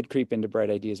 because it could creep into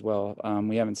BrightID as well.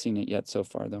 We haven't seen it yet so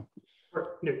far, though.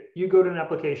 You go to an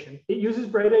application, it uses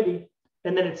BrightID,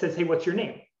 and then it says, hey, what's your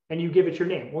name? and you give it your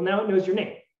name. Well, now it knows your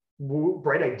name.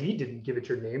 BrightID didn't give it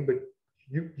your name, but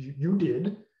you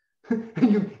did.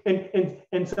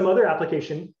 and some other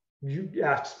application, you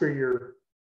asked for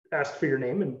your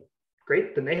name, and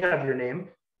great, then they have your name.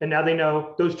 And now they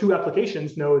know, those two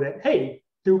applications know that, hey,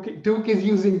 Duke is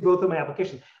using both of my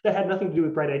applications. That had nothing to do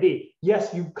with BrightID.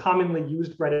 Yes, you commonly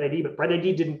used BrightID, but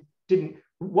BrightID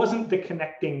wasn't the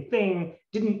connecting thing,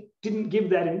 didn't give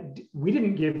that, we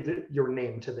didn't give your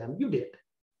name to them, you did.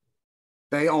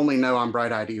 They only know I'm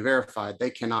BrightID verified. They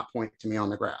cannot point to me on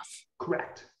the graph.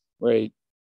 Correct. Right.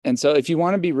 And so if you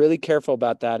want to be really careful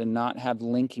about that and not have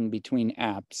linking between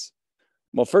apps,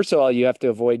 well, first of all, you have to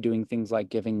avoid doing things like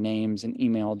giving names and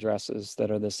email addresses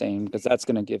that are the same, because that's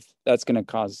going to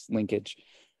cause linkage.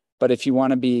 But if you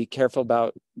want to be careful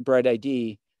about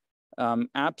BrightID,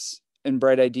 apps in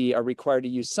BrightID are required to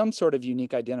use some sort of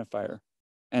unique identifier.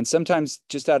 And sometimes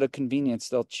just out of convenience,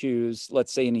 they'll choose,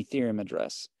 let's say, an Ethereum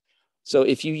address. So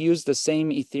if you use the same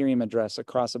Ethereum address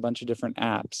across a bunch of different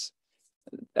apps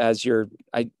as your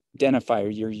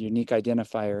identifier, your unique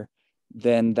identifier,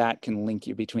 then that can link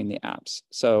you between the apps.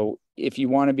 So if you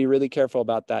want to be really careful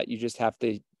about that, you just have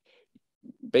to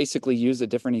basically use a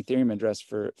different Ethereum address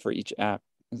for each app.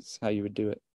 That's how you would do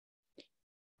it.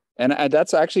 And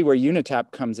that's actually where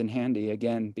Unitap comes in handy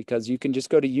again, because you can just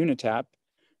go to Unitap.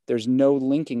 There's no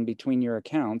linking between your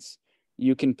accounts.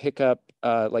 You can pick up,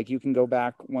 like you can go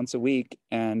back once a week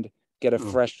and get a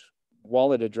fresh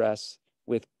wallet address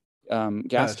with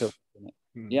gas token in it.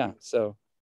 Yeah, so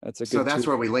that's a good that's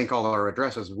tool. where we link all our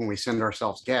addresses when we send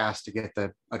ourselves gas to get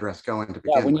the address going to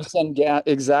begin Yeah, when with. you send gas,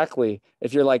 exactly.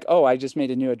 If you're like, oh, I just made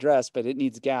a new address, but it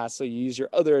needs gas, so you use your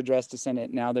other address to send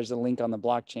it. Now there's a link on the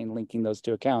blockchain linking those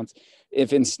two accounts.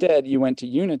 If instead you went to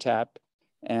Unitap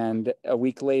and a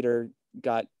week later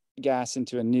got gas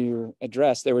into a new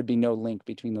address, there would be no link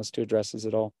between those two addresses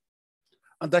at all.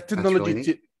 And that technology,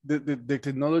 really the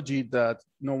technology that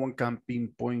no one can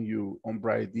pinpoint you on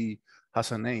BrightID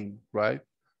has a name, right?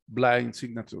 Blind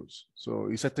signatures. So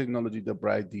it's a technology that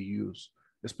BrightID use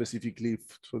specifically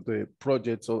for the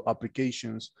projects or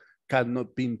applications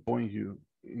cannot pinpoint you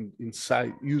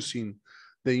inside using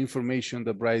the information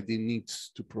that BrightID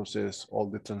needs to process all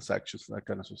the transactions, that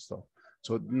kind of stuff.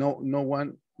 So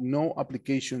no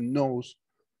application knows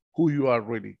who you are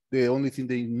really. The only thing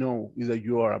they know is that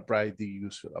you are a BrightID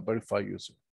user, a verified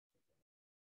user.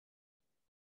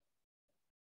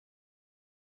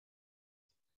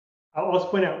 I'll also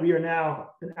point out we are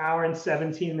now an hour and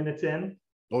 17 minutes in.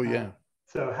 Oh yeah.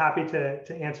 So happy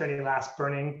to answer any last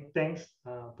burning things,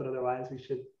 but otherwise we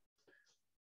should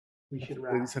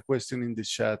wrap. There is a question in the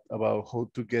chat about how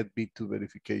to get B2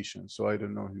 verification. So I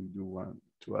don't know if you want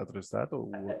to address that or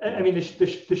what. I mean,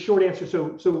 the short answer.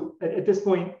 So at this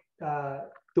point,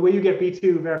 the way you get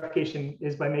B2 verification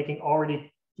is by making already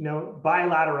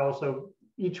bilateral. So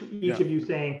each of you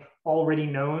saying already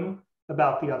known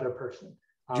about the other person.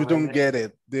 You don't get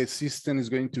it. The system is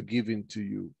going to give it to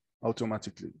you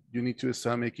automatically. You need to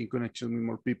start making connections with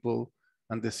more people,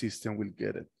 and the system will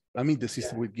get it. I mean, the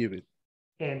system will give it.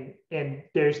 And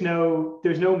there's no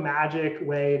magic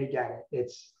way to get it.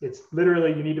 It's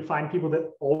literally you need to find people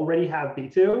that already have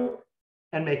B2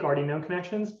 and make already known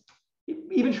connections.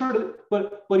 Even short of,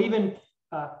 but even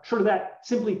short of that,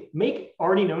 simply make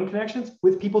already known connections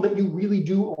with people that you really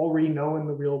do already know in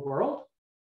the real world.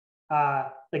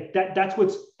 Like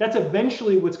that's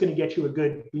eventually what's going to get you a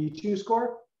good B2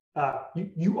 score.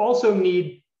 You also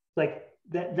need like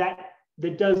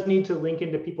that does need to link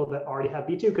into people that already have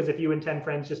B2, because if you and 10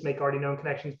 friends just make already known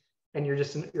connections and you're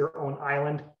just in your own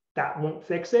island, that won't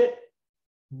fix it.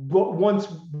 But once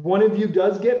one of you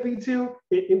does get B2,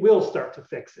 it will start to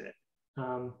fix it.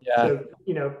 So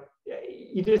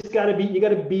you just gotta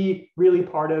be really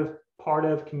part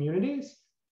of communities.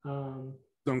 Don't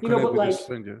connect with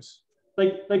strangers.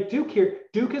 Like Duke here,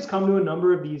 Duke has come to a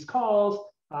number of these calls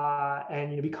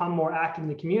and become more active in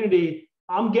the community.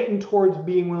 I'm getting towards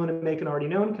being willing to make an already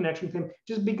known connection with him,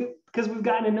 just because we've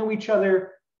gotten to know each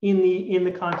other in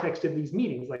the context of these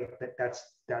meetings. Like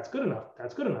that's good enough.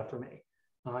 That's good enough for me.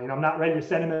 I'm not ready to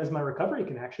send him as my recovery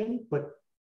connection, but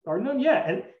already known, yeah.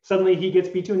 And suddenly he gets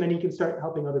B2, and then he can start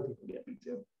helping other people get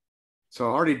B2. So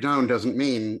already known doesn't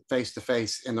mean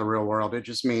face-to-face in the real world. It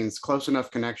just means close enough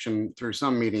connection through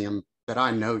some medium that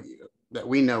I know you, that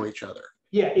we know each other.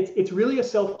 Yeah, it's really a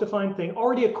self-defined thing.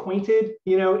 Already acquainted,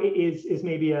 is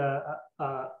maybe a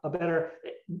better.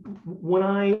 When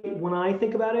I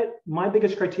think about it, my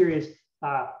biggest criteria is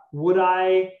would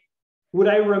I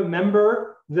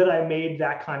remember that I made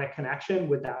that kind of connection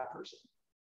with that person?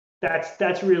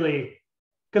 That's really,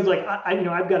 because like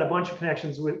I've got a bunch of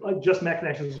connections with just met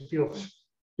connections with people.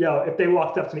 if they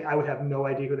walked up to me, I would have no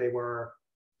idea who they were.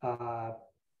 I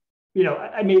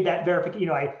made that verification.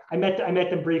 I met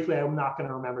them briefly. I'm not going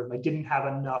to remember them. I didn't have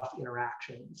enough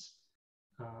interactions.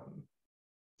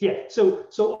 So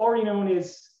already known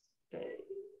is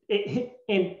in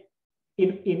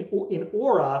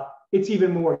Aura, it's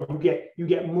even more. You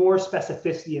get more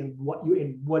specificity in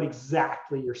what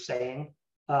exactly you're saying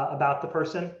about the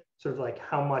person. Sort of like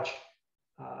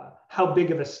how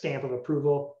big of a stamp of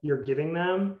approval you're giving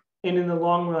them, and in the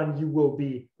long run, you will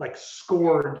be like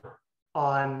scored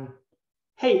on.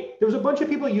 Hey, there was a bunch of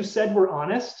people you said were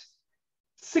honest.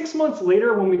 6 months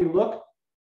later, when we look,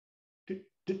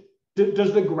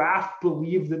 does the graph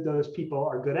believe that those people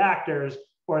are good actors,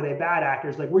 or are they bad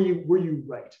actors? Like, were you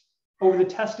right? Over the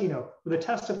test, with the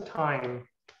test of time,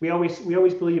 we always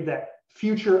believe that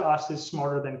future us is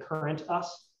smarter than current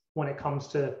us when it comes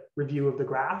to review of the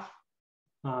graph.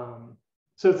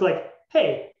 So it's like,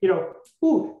 hey,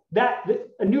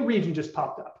 a new region just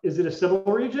popped up. Is it a civil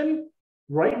region?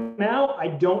 Right now, I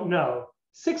don't know.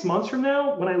 6 months from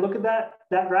now, when I look at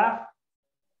that graph,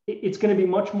 it's going to be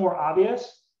much more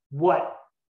obvious what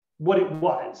it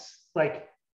was. Like,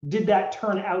 did that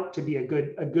turn out to be a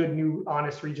good new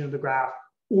honest region of the graph,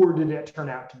 or did it turn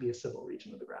out to be a civil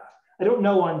region of the graph? I don't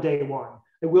know on day one.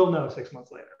 I will know 6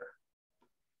 months later.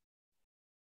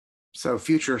 So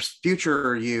future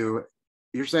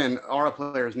you're saying Aura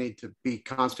players need to be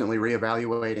constantly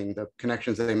reevaluating the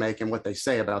connections that they make and what they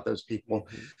say about those people,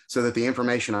 so that the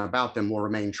information about them will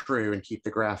remain true and keep the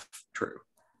graph true.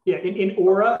 Yeah, in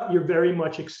Aura, you're very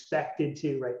much expected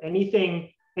to, right?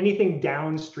 Anything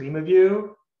downstream of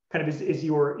you kind of is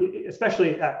your,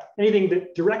 especially anything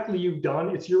that directly you've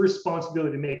done, it's your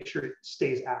responsibility to make sure it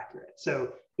stays accurate.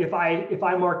 So if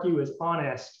I mark you as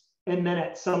honest, and then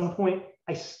at some point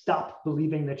I stop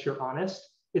believing that you're honest,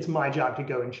 it's my job to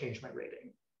go and change my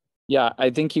rating. Yeah, I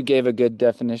think you gave a good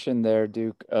definition there,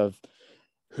 Duke, of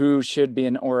who should be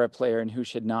an Aura player and who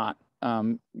should not.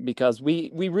 Because we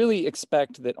really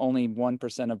expect that only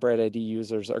 1% of BrightID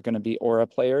users are going to be Aura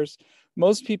players.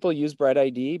 Most people use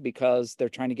BrightID because they're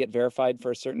trying to get verified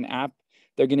for a certain app.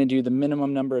 They're going to do the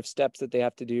minimum number of steps that they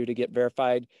have to do to get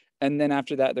verified. And then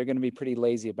after that, they're going to be pretty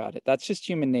lazy about it. That's just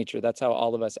human nature. That's how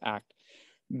all of us act.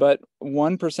 But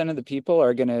 1% of the people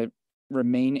are going to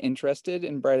remain interested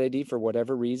in BrightID for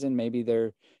whatever reason. Maybe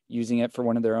they're using it for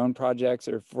one of their own projects,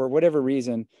 or for whatever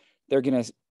reason, they're going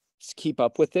to keep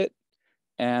up with it.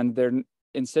 And they're,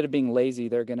 instead of being lazy,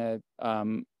 they're going to,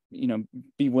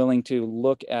 be willing to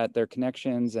look at their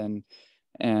connections and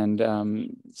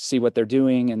see what they're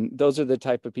doing. And those are the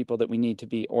type of people that we need to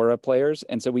be Aura players.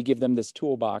 And so we give them this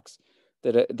toolbox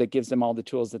that gives them all the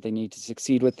tools that they need to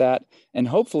succeed with that. And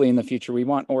hopefully in the future, we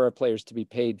want Aura players to be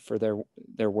paid for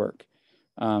their work.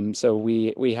 So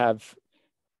we have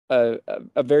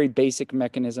a very basic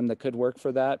mechanism that could work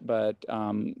for that, but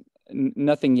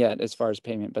nothing yet as far as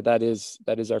payment. But that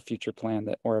is our future plan,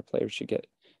 that Aura players should get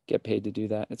paid to do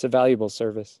that. It's a valuable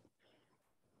service.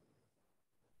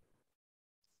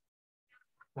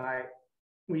 All right,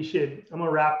 I'm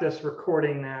gonna wrap this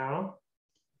recording now.